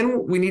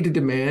 Then we need to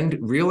demand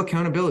real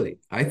accountability.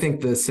 I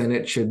think the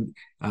Senate should,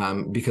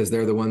 because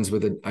they're the ones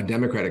with a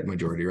Democratic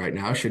majority right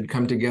now, should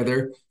come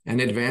together and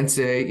advance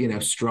a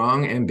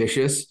strong,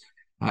 ambitious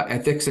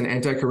ethics and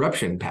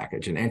anti-corruption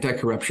package, an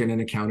anti-corruption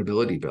and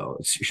accountability bill.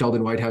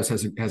 Sheldon Whitehouse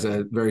has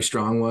a very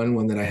strong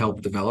one that I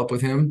helped develop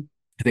with him.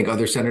 I think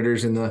other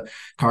senators in the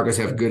caucus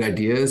have good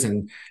ideas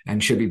and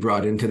should be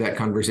brought into that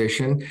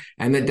conversation,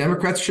 and that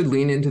Democrats should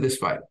lean into this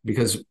fight,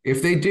 because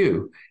if they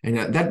do, and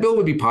that bill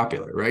would be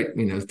popular, right?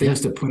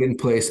 Things to put in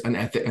place an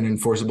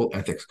enforceable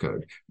ethics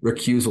code,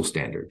 recusal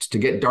standards, to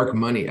get dark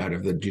money out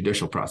of the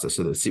judicial process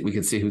so that we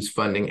can see who's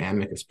funding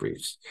amicus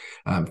briefs,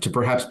 to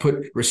perhaps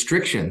put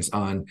restrictions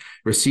on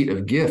receipt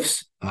of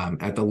gifts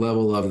at the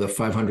level of the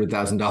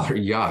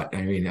 $500,000 yacht.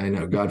 I mean, I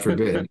know, God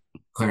forbid,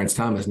 Clarence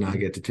Thomas now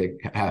get to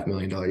take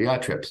 $500,000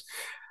 yacht trips.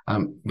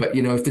 But,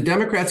 if the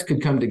Democrats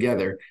could come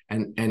together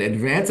and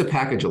advance a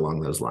package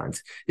along those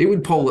lines, it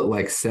would poll at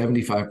like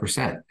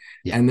 75%.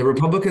 Yeah. And the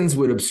Republicans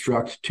would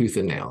obstruct tooth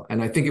and nail.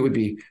 And I think it would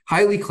be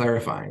highly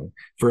clarifying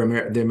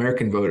for the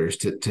American voters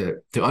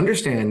to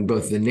understand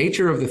both the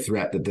nature of the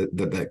threat that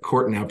the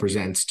court now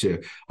presents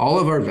to all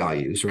of our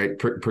values, right?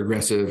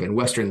 Progressive and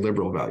Western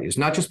liberal values,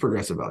 not just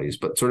progressive values,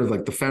 but sort of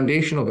like the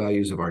foundational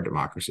values of our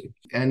democracy.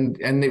 And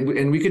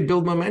we could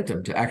build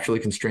momentum to actually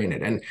constrain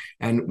it.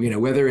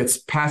 And whether it's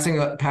passing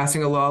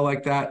a law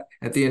like that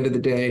at the end of the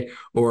day,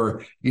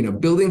 or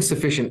building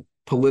sufficient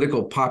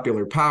political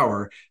popular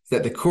power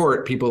that the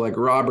court, people like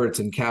Roberts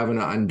and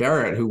Kavanaugh and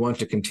Barrett, who want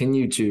to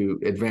continue to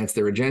advance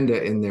their agenda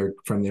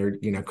from their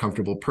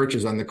comfortable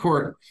perches on the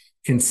court,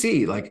 can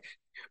see like,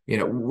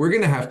 we're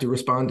going to have to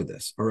respond to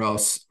this, or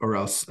else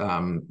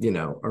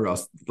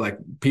like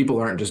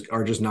people are just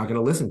not going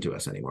to listen to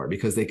us anymore,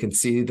 because they can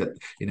see that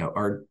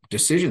our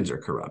decisions are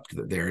corrupt,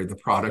 that they're the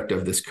product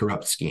of this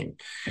corrupt scheme.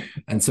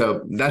 And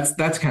so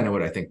that's kind of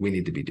what I think we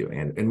need to be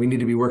doing, and we need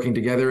to be working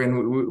together,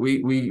 and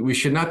we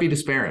should not be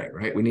despairing,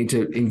 right? We need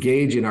to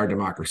engage in our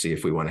democracy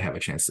if we want to have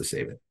a chance to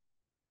save it.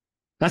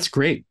 That's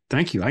great.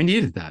 Thank you. I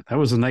needed that. That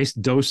was a nice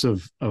dose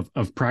of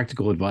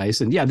practical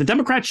advice. And yeah, the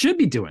Democrats should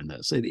be doing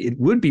this. It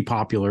would be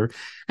popular,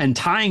 and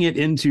tying it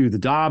into the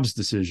Dobbs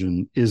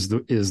decision is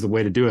the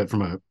way to do it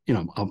from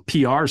a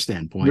PR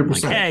standpoint.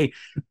 100%. Like, hey,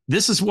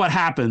 this is what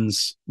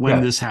happens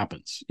when this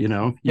happens.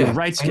 Your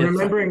rights get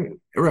remembering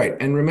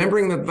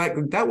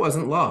that that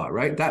wasn't law,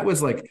 right? That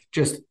was like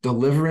just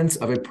deliverance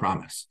of a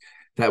promise.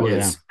 That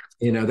was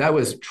that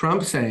was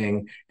Trump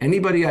saying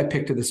anybody I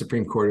pick to the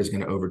Supreme Court is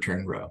going to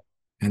overturn Roe.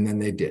 And then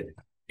they did,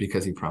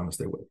 because he promised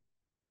they would.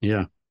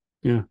 Yeah.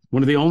 Yeah.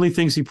 One of the only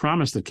things he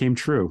promised that came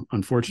true,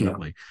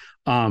 unfortunately.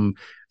 Yeah.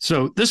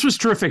 So this was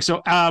terrific.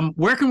 So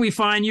where can we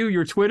find you?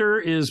 Your Twitter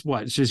is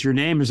what? It's just your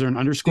name? Is there an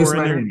underscore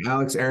in there? Name,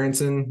 Alex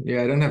Aronson.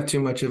 Yeah, I don't have too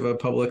much of a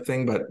public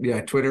thing, but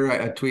yeah, Twitter,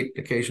 I tweet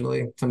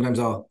occasionally. Sometimes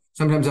I'll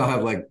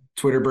have like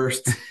Twitter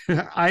bursts.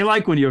 I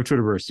like when you have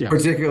Twitter bursts, yeah.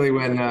 Particularly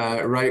when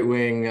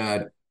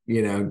right-wing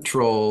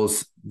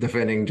trolls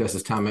defending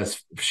Justice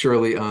Thomas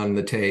surely on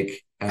the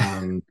take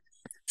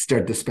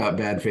start to spout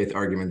bad faith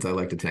arguments. I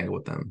like to tangle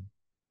with them.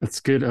 That's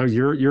good. Oh,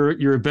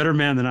 you're a better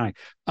man than I.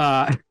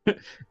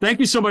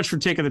 Thank you so much for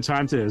taking the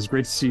time today. It was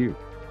great to see you.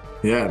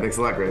 Yeah, thanks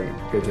a lot, Greg.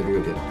 Good to be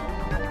with you.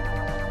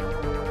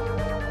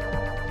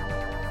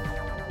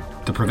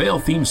 The Prevail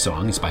theme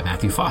song is by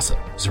Matthew Fawcett.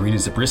 Zarina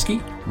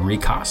Zabriskie, Marie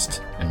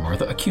Kost, and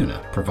Martha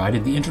Acuna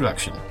provided the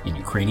introduction in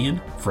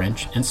Ukrainian,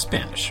 French, and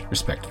Spanish,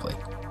 respectively.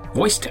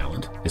 Voice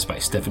talent is by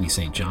Stephanie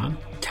St. John,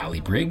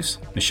 Tally Briggs,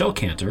 Michelle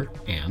Cantor,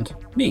 and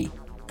me.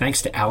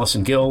 Thanks to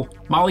Allison Gill,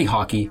 Molly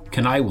Hockey,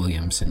 Kenai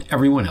Williams, and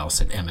everyone else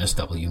at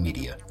MSW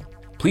Media.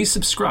 Please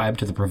subscribe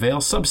to the Prevail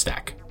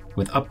Substack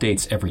with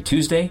updates every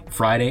Tuesday,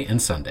 Friday,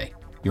 and Sunday.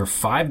 Your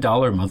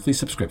 $5 monthly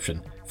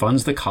subscription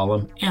funds the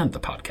column and the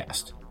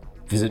podcast.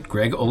 Visit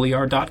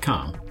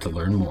gregoliar.com to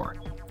learn more.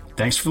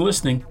 Thanks for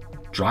listening.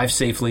 Drive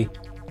safely.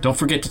 Don't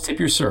forget to tip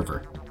your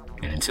server.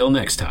 And until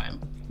next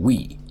time,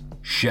 we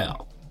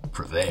shall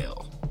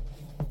prevail.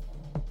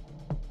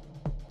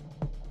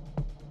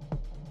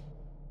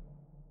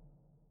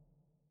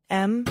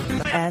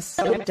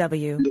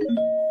 MSW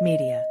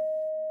Media.